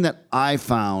 One thing that I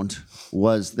found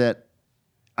was that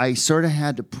I sort of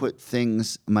had to put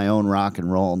things, my own rock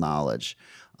and roll knowledge,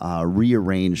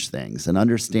 rearrange things and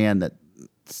understand that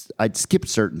I'd skipped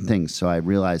certain things. So I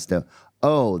realized that,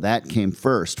 that came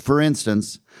first. For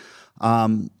instance,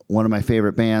 one of my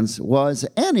favorite bands was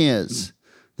and is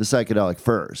the Psychedelic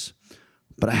Furs.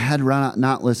 But I had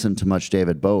not listened to much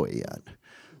David Bowie yet.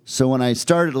 So when I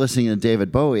started listening to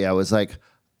David Bowie, I was like,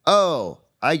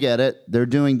 I get it. They're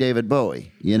doing David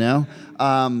Bowie, you know?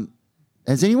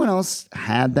 Has anyone else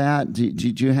had that?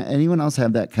 Did anyone else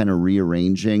have that kind of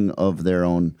rearranging of their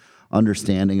own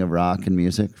understanding of rock and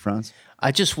music, Franz?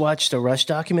 I just watched a Rush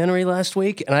documentary last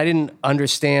week, and I didn't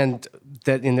understand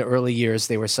that in the early years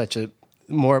they were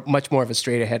much more of a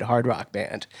straight ahead hard rock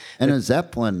band. And a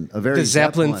Zeppelin, the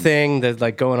Zeppelin thing, that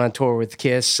like going on tour with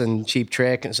Kiss and Cheap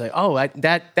Trick, and it's like,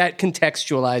 that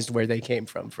contextualized where they came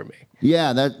from for me.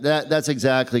 Yeah, that's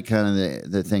exactly kind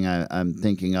of the thing I'm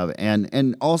thinking of,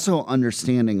 and also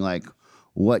understanding like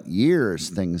what years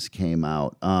things came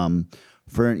out.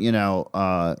 For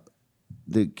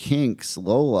the Kinks,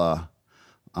 Lola.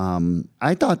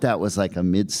 I thought that was like a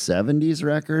mid-'70s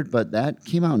record, but that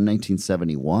came out in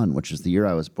 1971, which is the year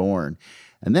I was born.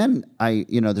 And then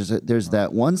there's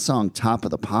that one song, Top of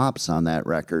the Pops, on that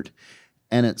record,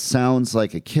 and it sounds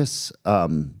like a Kiss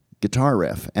guitar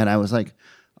riff. And I was like,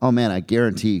 oh man, I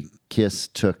guarantee Kiss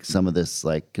took some of this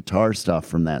like guitar stuff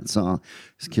from that song.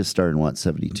 Kiss started in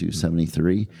 72,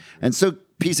 73. And so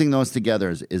piecing those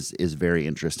together is very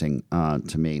interesting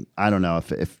to me. I don't know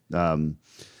if it's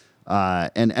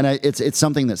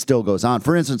something that still goes on.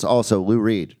 For instance, also Lou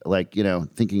Reed, like,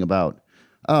 thinking about,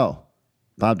 Bob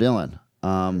Dylan.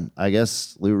 I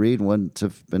guess Lou Reed wouldn't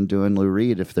have been doing Lou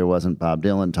Reed if there wasn't Bob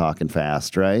Dylan talking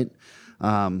fast, right?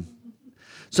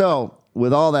 So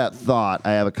with all that thought,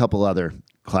 I have a couple other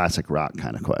classic rock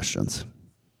kind of questions.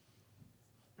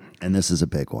 And this is a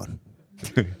big one.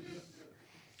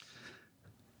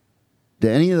 Do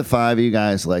any of the five of you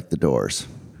guys like The Doors?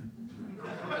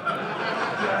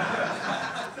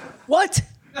 What?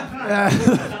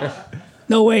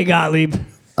 No way, Gottlieb.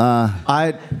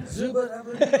 I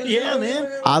Yeah,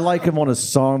 man. I like him on a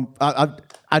song. I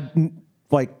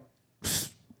like.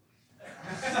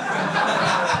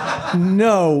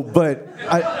 No, but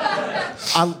I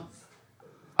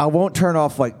won't turn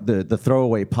off like the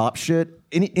throwaway pop shit.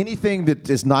 Anything that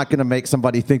is not going to make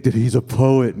somebody think that he's a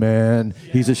poet, man.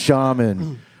 He's a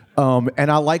shaman.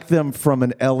 And I like them from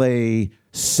an LA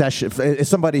session. As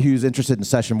somebody who's interested in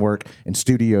session work and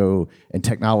studio and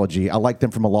technology, I like them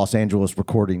from a Los Angeles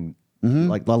recording. Mm-hmm.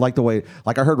 Like I like the way,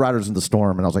 like I heard Riders in the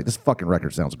Storm, and I was like, this fucking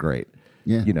record sounds great.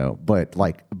 Yeah, but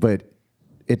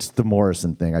it's the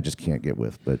Morrison thing I just can't get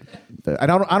with. But I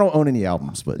don't own any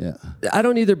albums. But yeah, I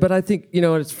don't either. But I think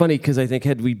it's funny because I think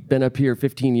had we been up here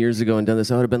 15 years ago and done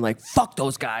this, I would have been like, "Fuck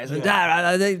those guys," and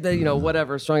they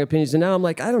whatever, strong opinions. And now I'm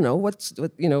like, I don't know what's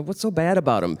so bad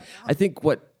about them. I think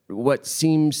what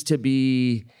seems to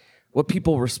be what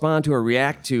people respond to or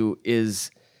react to is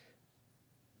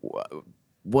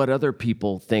what other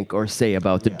people think or say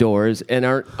about the Doors, and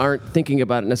aren't thinking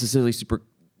about it necessarily super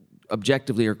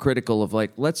objectively or critical of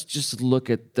like, let's just look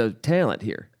at the talent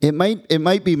here. It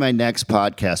might be my next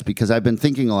podcast because I've been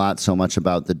thinking a lot so much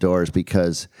about the Doors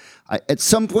because at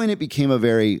some point it became a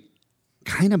very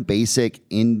kind of basic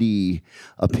indie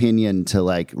opinion to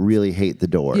like really hate the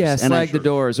Doors. Yeah, slag the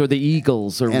Doors or the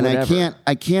Eagles or and whatever.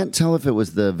 I can't tell if it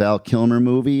was the Val Kilmer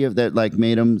movie that like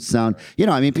made them sound.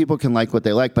 People can like what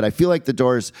they like, but I feel like the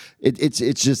Doors. It's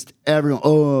just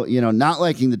everyone. Not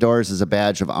liking the Doors is a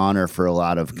badge of honor for a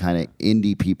lot of kind of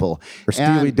indie people. Or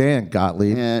Steely Dan,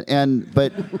 Gottlieb.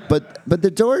 But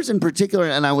the Doors in particular.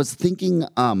 And I was thinking.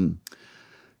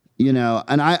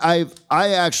 And I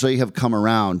actually have come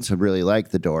around to really like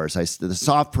the Doors. The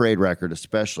Soft Parade record,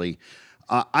 especially.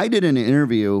 I did an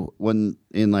interview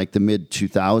in like the mid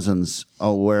 2000s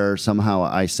where somehow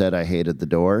I said I hated the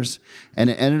Doors,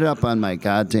 and it ended up on my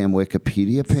goddamn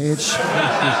Wikipedia page.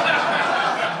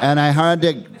 And I had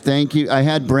to thank you. I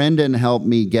had Brendan help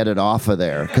me get it off of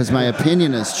there because my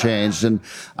opinion has changed, and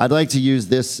I'd like to use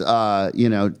this,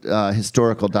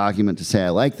 historical document to say I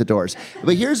like the Doors.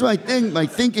 But here's my thing. My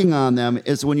thinking on them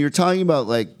is when you're talking about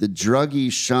like the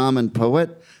druggy shaman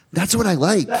poet. That's what I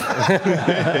like. And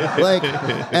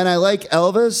I like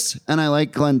Elvis, and I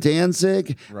like Glenn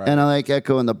Danzig, and I like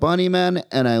Echo and the Bunnymen,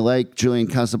 and I like Julian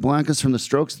Casablancas from The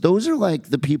Strokes. Those are like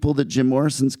the people that Jim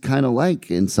Morrison's kind of like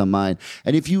in some mind.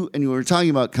 And you were talking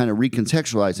about kind of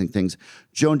recontextualizing things.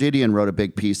 Joan Didion wrote a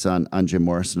big piece on Jim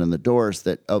Morrison and the Doors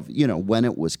when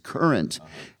it was current,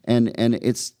 and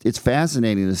it's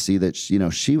fascinating to see that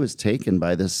she was taken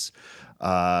by this.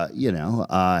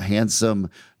 Handsome,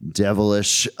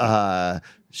 devilish,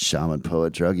 shaman,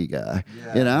 poet, druggy guy.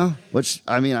 Which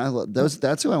I mean,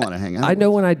 that's who I want to hang out. I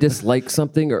know when I dislike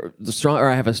something or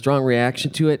I have a strong reaction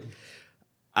to it,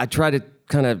 I try to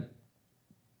kind of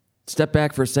step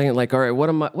back for a second. Like, all right, what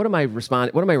am I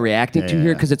reacting to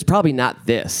here? Because it's probably not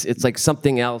this. It's like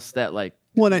something else that like.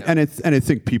 Well, and I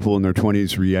think people in their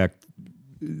 20s react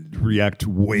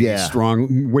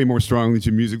way more strongly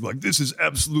to music like this is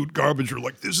absolute garbage or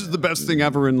like this is the best thing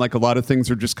ever, and like a lot of things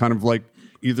are just kind of like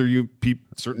either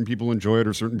certain people enjoy it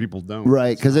or certain people don't,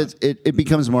 right? Because it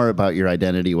becomes more about your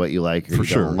identity, what you like or you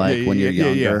don't like when you're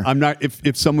younger. I'm not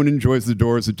if someone enjoys the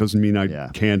Doors, it doesn't mean I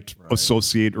can't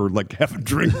associate or like have a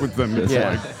drink with them. It's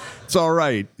like it's all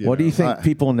right. What do you think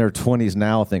people in their 20s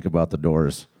now think about the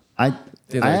Doors? That's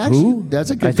a good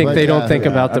I think question. they don't think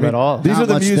about them at all. These Not are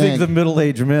the much music of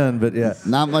middle-aged men, but yeah.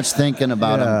 Not much thinking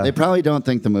about them. They probably don't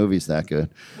think the movie's that good.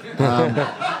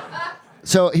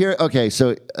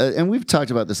 And we've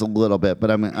talked about this a little bit,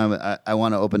 but I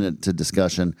want to open it to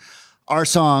discussion. Our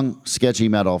song, Sketchy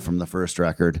Metal, from the first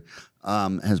record,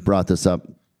 has brought this up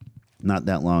not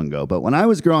that long ago. But when I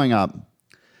was growing up,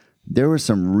 there were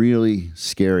some really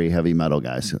scary heavy metal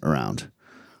guys around.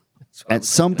 At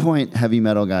some point, heavy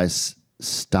metal guys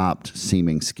stopped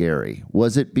seeming scary.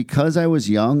 Was it because I was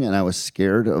young and I was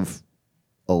scared of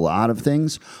a lot of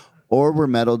things? Or were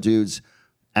metal dudes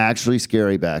actually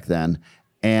scary back then?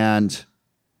 And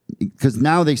because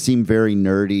now they seem very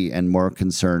nerdy and more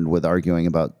concerned with arguing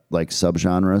about like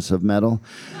subgenres of metal.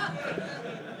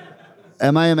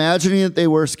 Am I imagining that they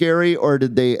were scary, or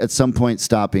did they at some point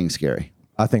stop being scary?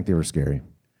 I think they were scary.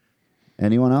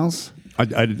 Anyone else? I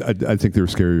think they were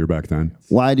scarier back then.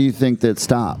 Why do you think that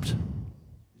stopped?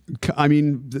 I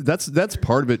mean, that's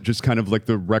part of it. Just kind of like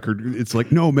the record. It's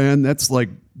like, no, man, that's like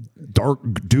dark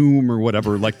doom or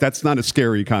whatever. Like that's not a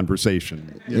scary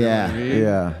conversation. You know what I mean?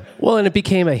 Yeah. Well, and it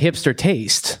became a hipster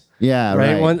taste. Yeah,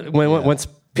 right. right. Once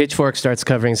Pitchfork starts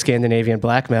covering Scandinavian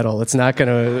black metal, it's not going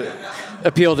to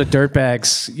appeal to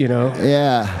dirtbags.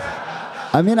 Yeah.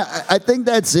 I mean, I think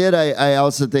that's it. I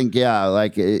also think,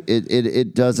 like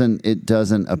it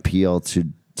doesn't appeal to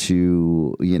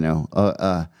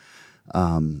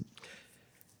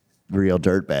real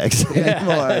dirtbags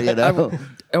anymore.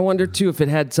 I wonder too if it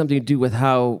had something to do with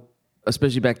how,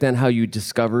 especially back then, how you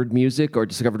discovered music or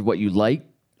discovered what you liked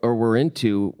or were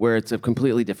into, where it's a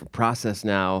completely different process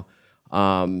now,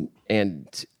 and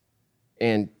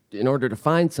in order to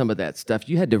find some of that stuff,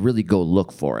 you had to really go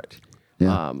look for it.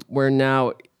 Yeah. Where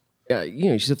now,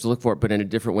 you just have to look for it, but in a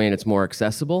different way, and it's more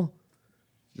accessible.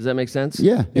 Does that make sense?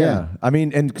 Yeah. I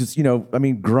mean, and because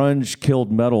grunge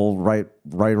killed metal right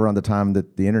around the time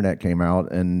that the internet came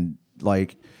out, and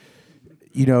like,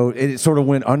 it sort of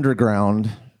went underground,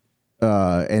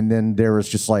 and then there was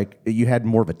just like you had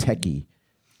more of a techie,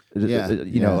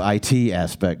 IT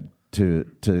aspect to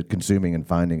consuming and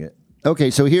finding it.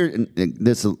 Okay, so here,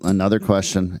 this is another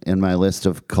question in my list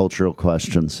of cultural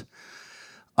questions.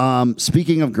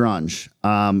 Speaking of grunge,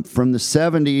 from the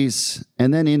 70s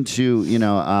and then into,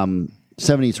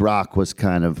 70s rock was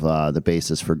kind of the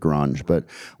basis for grunge. But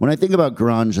when I think about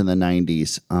grunge in the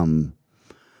 90s,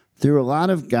 there were a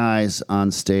lot of guys on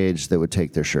stage that would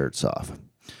take their shirts off.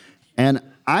 And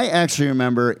I actually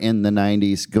remember in the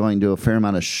 90s going to a fair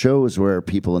amount of shows where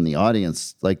people in the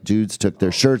audience, like dudes, took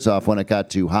their shirts off when it got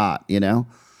too hot,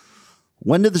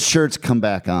 When did the shirts come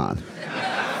back on?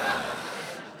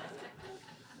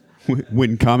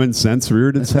 When common sense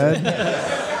reared its head?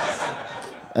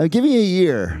 Give me a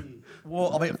year.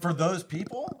 Well, I mean, for those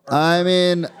people?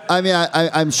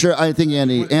 I'm sure. I think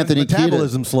Anthony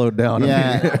Metabolism slowed down.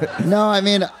 Yeah. No,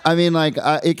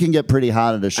 it can get pretty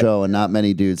hot at a show, and not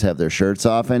many dudes have their shirts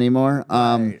off anymore.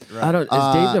 Right. Is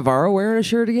Dave Navarro wearing a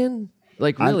shirt again?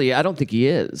 Like, really, I don't think he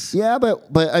is. Yeah, but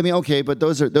okay, but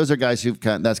those are guys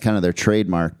that's kind of their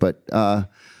trademark. But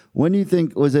when do you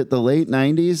think, was it the late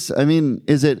 90s? I mean,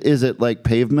 is it like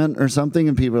Pavement or something?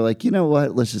 And people are like, you know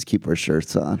what? Let's just keep our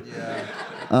shirts on. Yeah.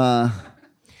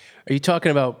 Are you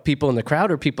talking about people in the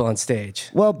crowd or people on stage?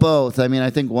 Well, both. I mean,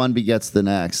 I think one begets the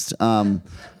next.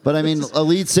 But I mean, a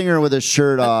lead singer with his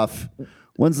shirt off.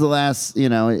 When's the last?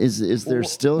 Is there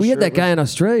still? We had that guy in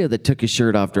Australia that took his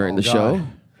shirt off during the show.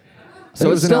 So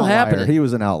He it's was an still outlier. happening. He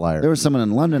was an outlier. There was someone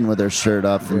in London with their shirt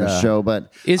off in the show,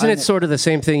 but Isn't it sort of the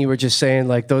same thing you were just saying?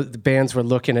 Like the bands were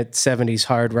looking at 70s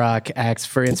hard rock acts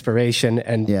for inspiration,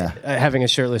 and having a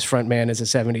shirtless front man is a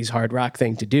 70s hard rock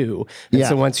thing to do. And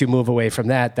so once you move away from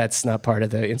that, that's not part of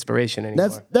the inspiration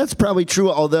anymore. That's probably true.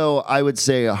 Although I would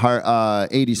say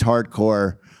 80s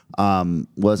hardcore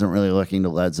wasn't really looking to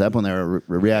Led Zeppelin. They were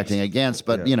reacting against,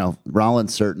 but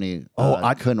Rollins certainly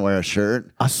I couldn't wear a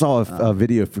shirt. I saw a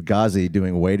video of Fugazi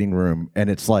doing Waiting Room, and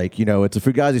it's like, it's a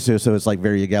Fugazi show, so it's like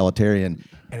very egalitarian.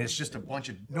 And it's just a bunch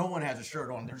of, no one has a shirt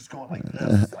on. They're just going like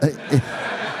this.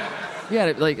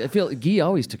 Yeah, like I feel Guy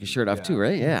always took his shirt off too,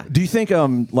 right? Yeah. Do you think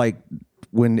like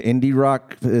when indie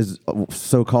rock is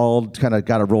so-called kind of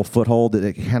got a real foothold, that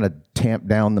it kind of tamped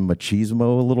down the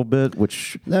machismo a little bit?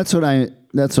 Which That's what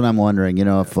I'm wondering.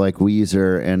 If like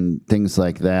Weezer and things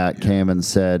like that came and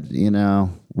said,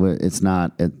 it's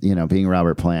not. Being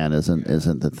Robert Plant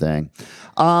isn't the thing.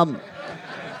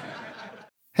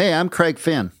 Hey, I'm Craig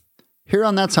Finn. Here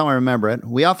on That's How I Remember It,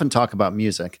 we often talk about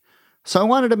music, so I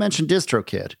wanted to mention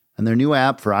DistroKid and their new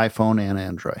app for iPhone and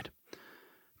Android.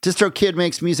 DistroKid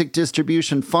makes music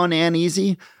distribution fun and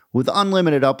easy, with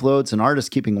unlimited uploads and artists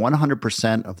keeping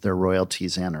 100% of their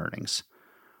royalties and earnings.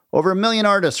 Over 1 million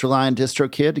artists rely on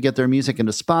DistroKid to get their music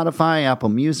into Spotify, Apple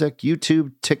Music,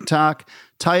 YouTube, TikTok,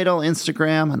 Tidal,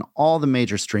 Instagram, and all the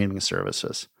major streaming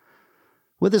services.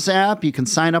 With this app, you can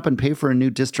sign up and pay for a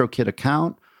new DistroKid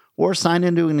account or sign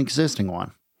into an existing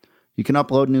one. You can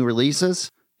upload new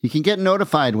releases. You can get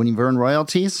notified when you've earned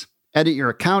royalties, edit your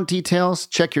account details,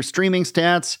 check your streaming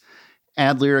stats,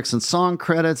 add lyrics and song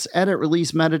credits, edit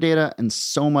release metadata, and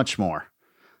so much more.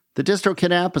 The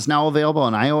DistroKid app is now available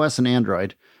on iOS and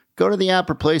Android. Go to the App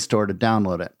or Play Store to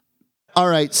download it. All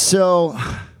right, so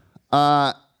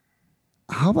how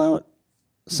about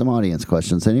some audience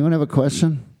questions? Anyone have a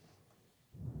question?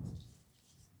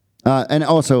 And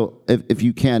also, if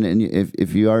you can, and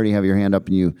if you already have your hand up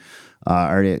and you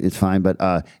already, it's fine. But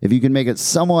if you can make it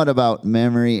somewhat about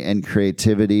memory and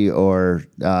creativity, or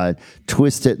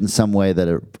twist it in some way that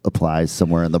it applies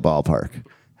somewhere in the ballpark.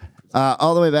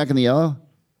 All the way back in the yellow.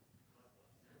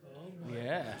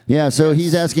 Yeah, so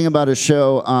he's asking about a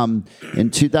show in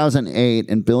 2008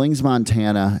 in Billings,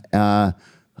 Montana.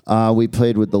 We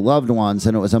played with the Loved Ones,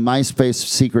 and it was a MySpace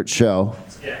secret show.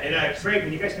 Yeah, and Craig,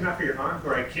 when you guys came out for your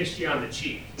encore, I kissed you on the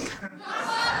cheek.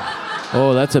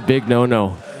 Oh, that's a big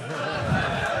no-no.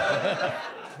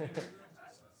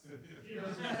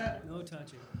 No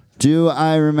touching. Do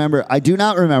I remember? I do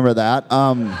not remember that.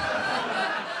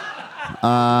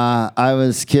 I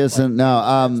was kissing.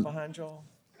 No.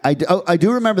 I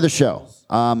do remember the show.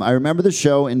 I remember the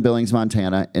show in Billings,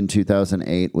 Montana in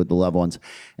 2008 with the Loved Ones.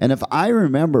 And if I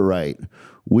remember right,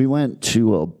 we went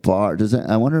to a bar.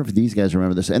 I wonder if these guys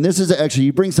remember this. And this is actually,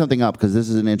 you bring something up because this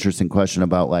is an interesting question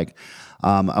about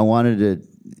I wanted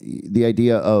the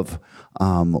idea of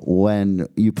when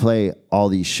you play all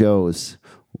these shows,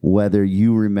 whether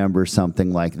you remember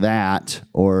something like that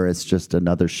or it's just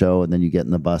another show and then you get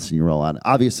in the bus and you roll out.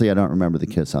 Obviously, I don't remember the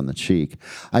kiss on the cheek.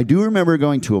 I do remember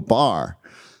going to a bar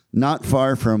not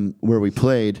far from where we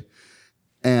played,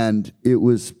 and it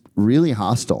was really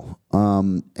hostile.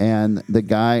 And the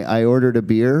guy, I ordered a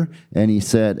beer, and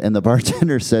the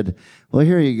bartender said, well,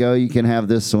 here you go. You can have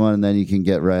this one, and then you can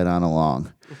get right on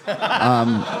along.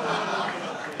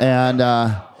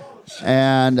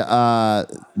 And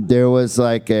there was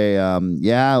like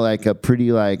a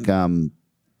pretty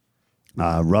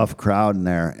rough crowd in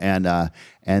there,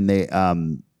 and they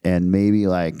and maybe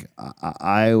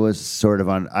I was sort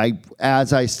of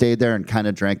as I stayed there and kind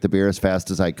of drank the beer as fast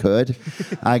as I could,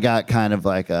 I got kind of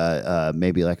like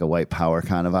maybe like a white power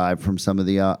kind of vibe from some of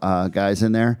the guys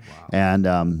in there. Wow. And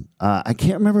I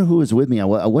can't remember who was with me. I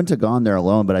wouldn't have gone there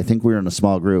alone, but I think we were in a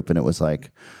small group, and it was like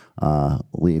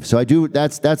leave. So I do.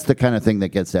 That's the kind of thing that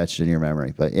gets etched in your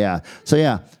memory. But yeah. So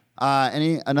yeah.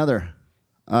 Another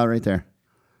right there.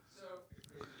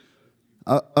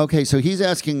 Okay, so he's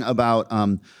asking about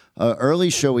an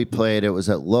early show we played. It was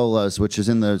at Lola's, which is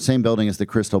in the same building as the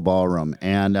Crystal Ballroom,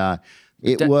 and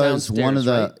it was one of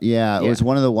the it was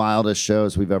one of the wildest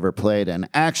shows we've ever played. And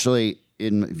actually,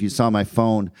 if you saw my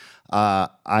phone, I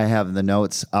have the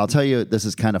notes. I'll tell you, this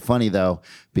is kind of funny though,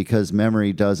 because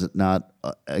memory does not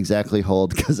exactly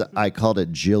hold, because I called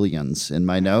it Jillions in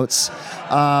my notes.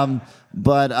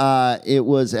 But it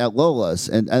was at Lola's,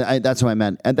 and that's what I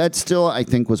meant. And that still, I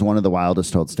think, was one of the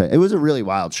wildest told stage. It was a really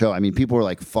wild show. I mean, people were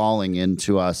like falling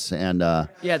into us, and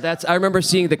Yeah, I remember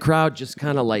seeing the crowd just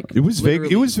kind of like. It was vague.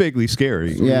 literally- It was vaguely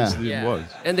scary. Yeah. It was.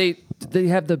 And they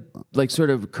have the like sort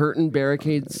of curtain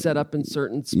barricades set up in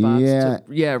certain spots.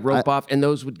 Yeah. To rope off, and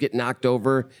those would get knocked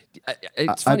over.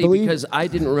 It's I funny believe- because I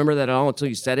didn't remember that at all until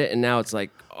you said it, and now it's like.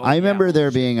 Oh, I remember yeah.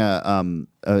 there being either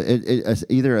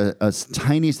a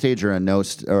tiny stage or a no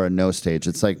stage.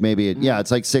 It's like maybe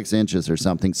it's like 6 inches or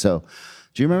something. So,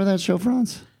 do you remember that show,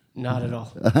 Franz? Not at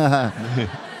all.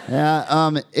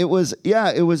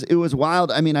 It was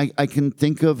wild. I mean, I can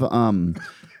think of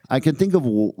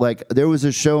like there was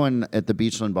a show at the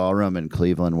Beachland Ballroom in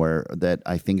Cleveland where that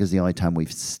I think is the only time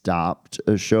we've stopped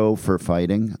a show for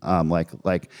fighting. And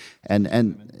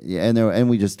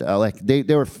we just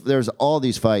there's all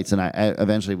these fights, and I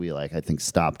eventually we I think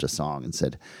stopped a song and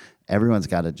said, everyone's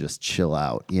got to just chill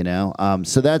out, you know?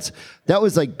 So that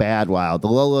was like bad wild. The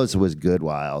Lolos was good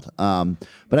wild.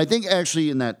 But I think actually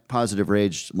in that Positive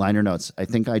Rage liner notes, I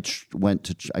think I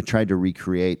tried to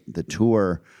recreate the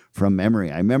tour from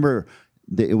memory. I remember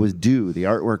it was due, the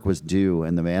artwork was due,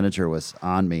 and the manager was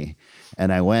on me.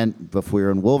 And I went, before we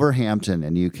were in Wolverhampton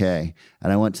in UK,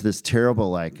 and I went to this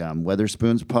terrible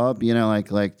Weatherspoons pub, you know, and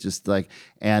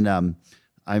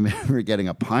I remember getting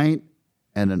a pint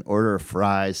and an order of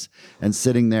fries and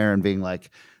sitting there and being like,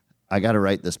 I got to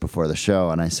write this before the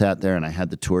show. And I sat there and I had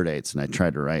the tour dates and I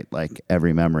tried to write like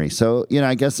every memory. So, you know,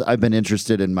 I guess I've been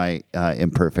interested in my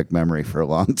imperfect memory for a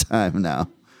long time now.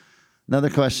 Another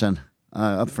question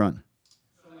up front.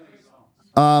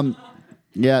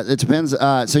 Yeah, it depends.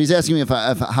 So he's asking me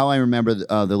how I remember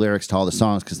the lyrics to all the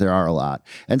songs, because there are a lot.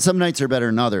 And some nights are better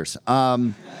than others.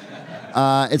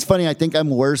 It's funny, I think I'm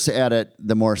worse at it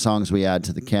the more songs we add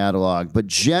to the catalog. But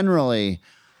generally,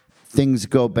 things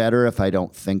go better if I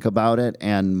don't think about it,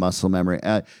 and muscle memory.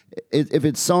 If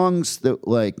it's songs that,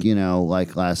 like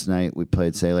last night we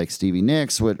played, say, like Stevie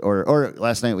Nicks, or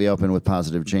last night we opened with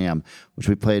Positive Jam, which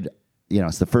we played,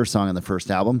 it's the first song on the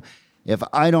first album. If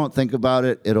I don't think about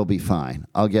it, it'll be fine.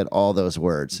 I'll get all those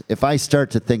words. If I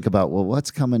start to think about, well, what's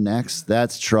coming next,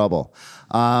 that's trouble.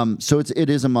 So it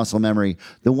is a muscle memory.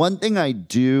 The one thing I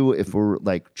do if we're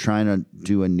like trying to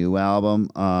do a new album,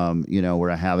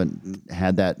 where I haven't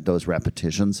had those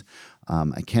repetitions,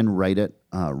 I can write it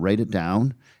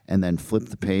down and then flip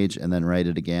the page and then write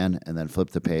it again and then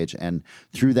flip the page. And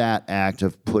through that act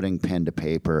of putting pen to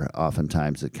paper,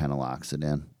 oftentimes it kind of locks it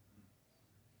in.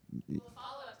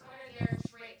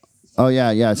 Oh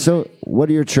yeah. So, what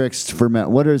are your tricks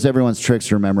what is everyone's tricks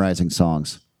for memorizing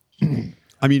songs?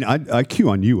 I mean, I cue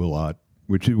on you a lot,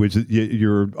 which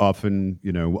you're often,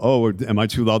 am I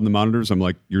too loud in the monitors? I'm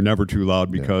like, you're never too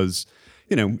loud, because,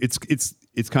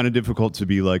 it's kind of difficult to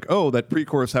be like, oh, that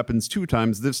pre-chorus happens 2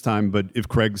 times this time, but if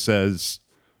Craig says,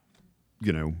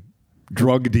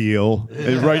 drug deal,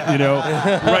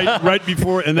 right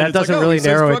before, and then That it's like, doesn't oh, really he says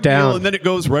narrow it drug deal, down. and then it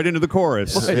goes right into the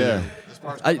chorus. Yeah.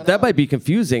 That might be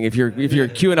confusing if you're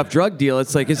queuing up drug deal.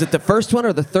 It's like, is it the first one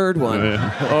or the third one,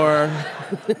 or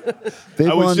Big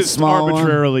I was one, just small one.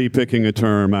 arbitrarily picking a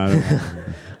term out of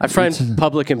I find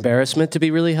public embarrassment to be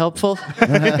really helpful.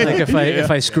 Like if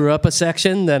I screw up a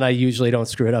section, then I usually don't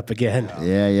screw it up again.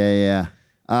 Yeah.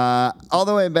 All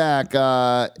the way back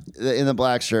in the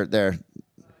black shirt there.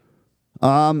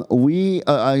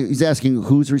 He's asking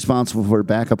who's responsible for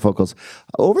backup vocals.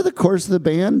 Over the course of the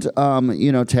band,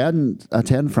 Tad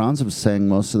and Franz have sang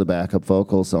most of the backup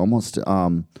vocals, almost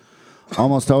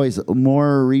always.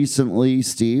 More recently,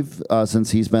 Steve, since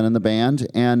he's been in the band,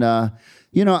 and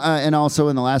and also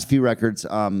in the last few records,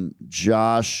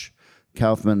 Josh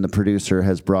Kaufman, the producer,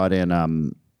 has brought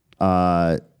in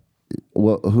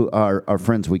who are our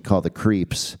friends we call the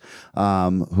Creeps,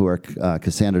 who are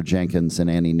Cassandra Jenkins and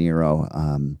Annie Nero.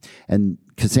 And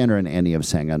Cassandra and Annie have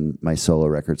sang on my solo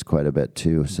records quite a bit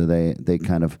too, so they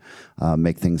kind of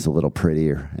make things a little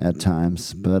prettier at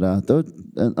times. But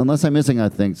unless I'm missing, I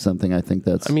think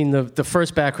that's... I mean, the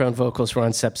first background vocals were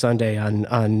on Sep Sunday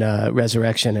on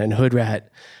Resurrection and Hood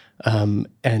Rat,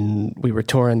 and we were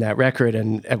touring that record,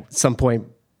 and at some point,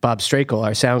 Bob Strakel,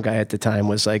 our sound guy at the time,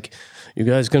 was like, "You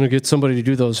guys gonna get somebody to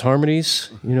do those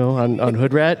harmonies, on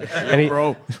Hood Rat?" And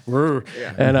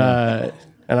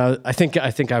I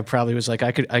think I probably was like,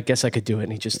 I guess I could do it,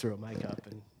 and he just threw a mic up.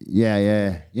 And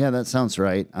Yeah. That sounds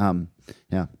right.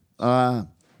 Over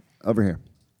here.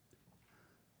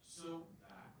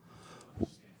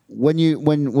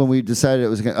 When we decided it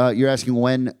was gonna, you're asking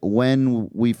when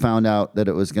we found out that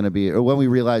it was going to be, or when we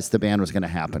realized the band was going to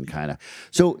happen, kind of.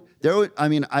 So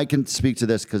I can speak to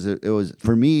this because it was,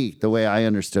 for me, the way I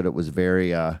understood it was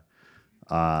very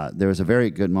there was a very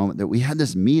good moment that we had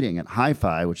this meeting at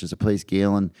Hi-Fi, which is a place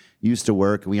Galen used to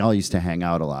work. We all used to hang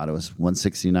out a lot. It was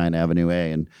 169 Avenue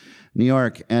A in New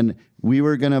York. And we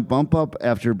were going to bump up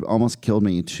after Almost Killed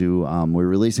Me to, we were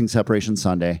releasing Separation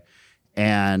Sunday,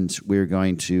 and we were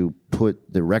going to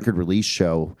put the record release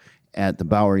show at the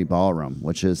Bowery Ballroom,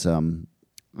 which is, a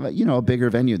bigger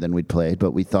venue than we'd played,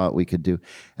 but we thought we could do.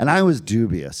 And I was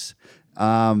dubious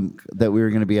that we were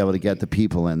going to be able to get the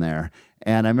people in there.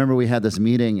 And I remember we had this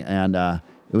meeting, and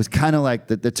it was kind of like,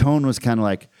 the tone was kind of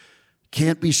like,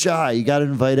 can't be shy. You got to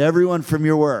invite everyone from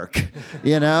your work,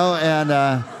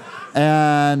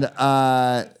 And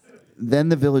then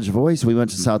the Village Voice, we went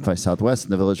to South by Southwest,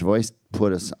 and the Village Voice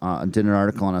did an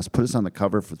article on us, put us on the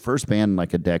cover for the first band in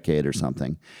like a decade or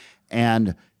something.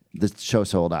 And the show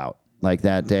sold out like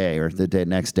that day or the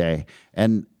next day.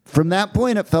 And from that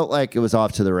point, it felt like it was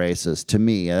off to the races to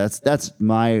me. That's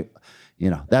my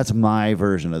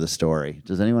version of the story.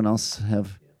 Does anyone else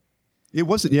have? It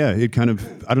wasn't, it kind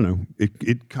of, I don't know,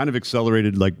 it kind of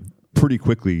accelerated like pretty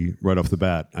quickly right off the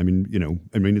bat. I mean,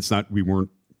 it's not, we weren't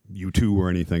U2 or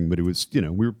anything, but it was,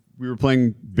 we were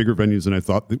playing bigger venues than I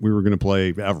thought that we were going to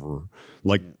play ever,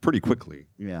 like pretty quickly.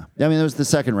 Yeah. I mean, it was the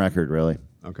second record, really.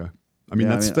 Okay. I mean,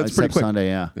 that's pretty quick. Sunday,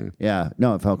 yeah.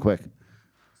 No, it felt quick.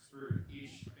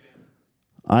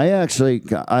 I actually,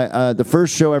 the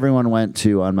first show everyone went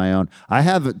to on my own,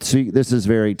 this is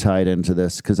very tied into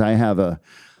this, because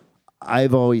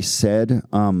I've always said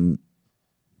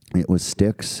it was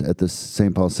Styx at the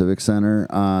St. Paul Civic Center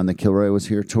on the Kilroy Was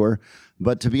Here tour.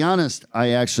 But to be honest, I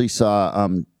actually saw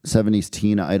 70s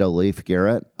teen idol Leif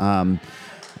Garrett.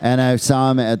 And I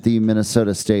saw him at the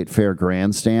Minnesota State Fair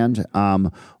Grandstand,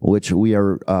 which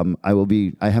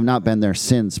I have not been there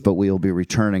since, but we will be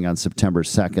returning on September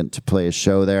 2nd to play a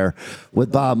show there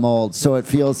with Bob Mould. So it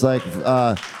feels like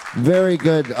very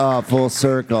good full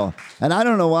circle. And I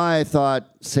don't know why I thought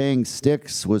saying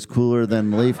Styx was cooler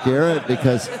than Leif Garrett,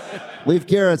 because Leif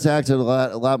Garrett's acted a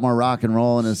lot more rock and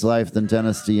roll in his life than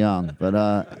Dennis DeYoung. But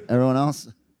everyone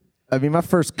else? I mean, my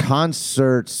first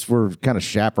concerts were kind of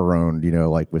chaperoned,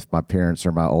 like with my parents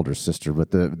or my older sister.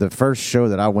 But the first show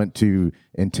that I went to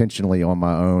intentionally on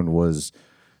my own was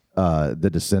The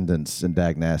Descendants and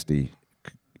Dag Nasty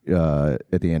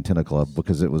at the Antenna Club,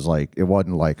 because it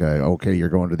wasn't like okay, you're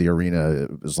going to the arena.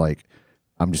 It was like,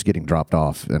 I'm just getting dropped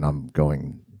off and I'm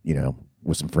going,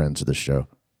 with some friends to this show.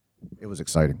 It was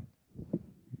exciting.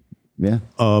 Yeah.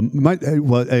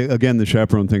 Again, the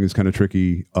chaperone thing is kind of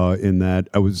tricky in that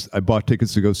I bought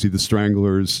tickets to go see the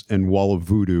Stranglers and Wall of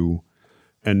Voodoo,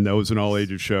 and that was an all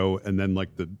ages show. And then like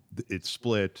it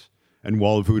split, and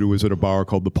Wall of Voodoo was at a bar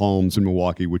called the Palms in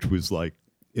Milwaukee, which was like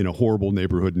in a horrible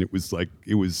neighborhood, and it was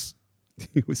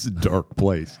a dark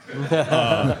place.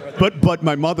 But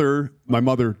my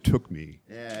mother took me,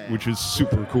 which is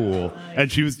super cool.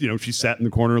 And she was, she sat in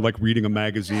the corner like reading a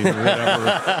magazine or whatever,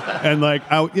 and like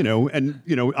out,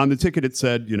 on the ticket it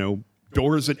said,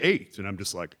 doors at 8, and I'm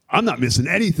just like, I'm not missing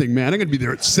anything, man. I'm gonna be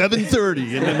there at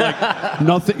 7:30, and then like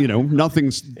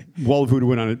nothing's. Wall of Voodoo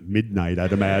went on at midnight,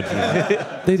 I'd imagine.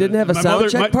 They didn't have a sound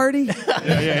check party.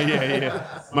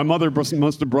 Yeah. My mother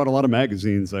must have brought a lot of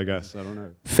magazines, I guess. I don't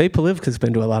know. Faye Polivka's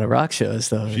been to a lot of rock shows,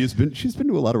 though. She's been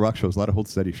to a lot of rock shows, a lot of Hold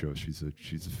Steady shows. She's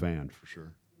a fan for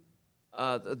sure.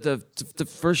 The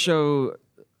first show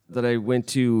that I went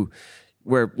to,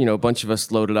 where a bunch of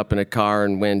us loaded up in a car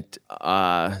and went,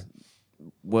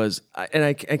 was, and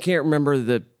I can't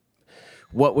remember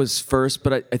what was first,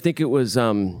 but I think it was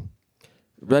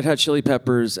Red Hot Chili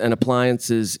Peppers and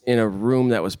Appliances in a room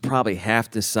that was probably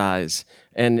half the size.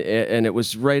 And it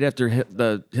was right after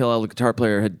the Hillel, the guitar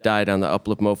player, had died on the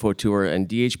Uplift Mofo tour, and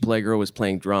D.H. Peligro was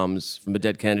playing drums from the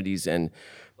Dead Kennedys, and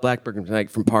Blackbird McKnight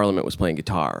from Parliament was playing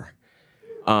guitar.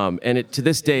 And to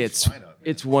this day, it's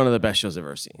one of the best shows I've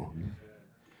ever seen.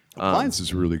 Appliances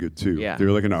is really good too. Yeah. They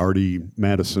were like an Artie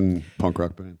Madison punk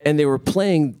rock band. And they were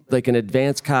playing like an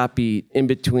advanced copy in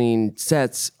between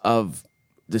sets of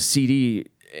the CD,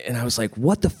 and I was like,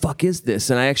 what the fuck is this?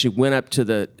 And I actually went up to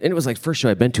and it was like first show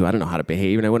I'd been to, I don't know how to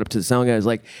behave, and I went up to the sound guy, I was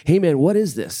like, hey man, what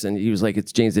is this? And he was like,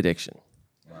 it's Jane's Addiction.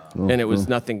 Wow. And it was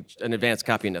nothing, an advanced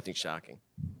copy, nothing shocking.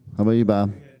 How about you,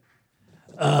 Bob?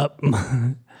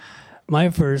 My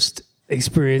first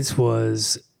experience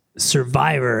was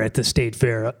Survivor at the State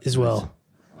Fair as well.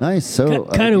 Nice. So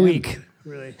kind of weak,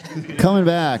 really. Coming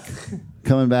back.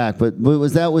 But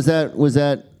was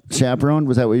that chaperone?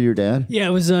 Was that with your dad? Yeah,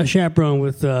 it was a chaperone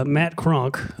with Matt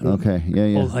Kronk. Okay.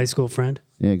 Yeah. Old high school friend.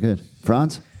 Yeah, good.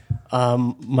 Franz?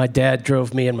 My dad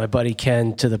drove me and my buddy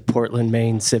Ken to the Portland,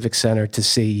 Maine Civic Center to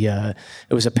see, it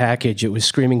was a package. It was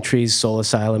Screaming Trees, Soul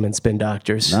Asylum, and Spin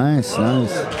Doctors. Nice.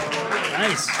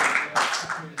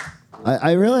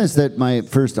 I realized that my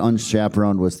first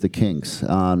unchaperoned was the Kinks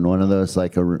on one of those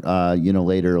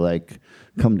later like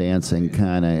Come Dancing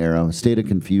kind of era, State of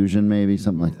Confusion maybe,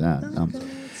 something like that.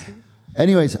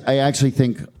 Anyways, I actually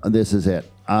think this is it.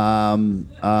 We are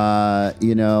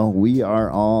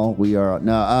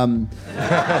no.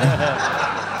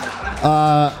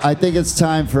 I think it's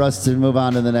time for us to move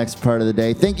on to the next part of the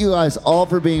day. Thank you guys all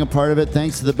for being a part of it.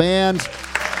 Thanks to the band.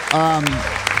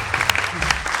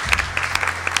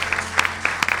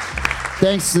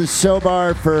 Thanks to Show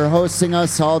Bar for hosting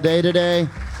us all day today.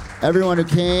 Everyone who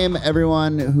came,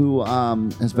 everyone who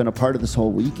has been a part of this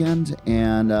whole weekend,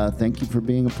 and thank you for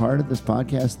being a part of this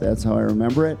podcast. That's how I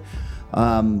remember it.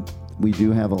 We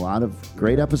do have a lot of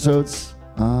great episodes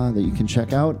that you can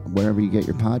check out wherever you get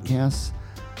your podcasts.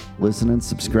 Listen and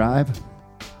subscribe.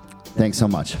 Thanks so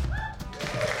much.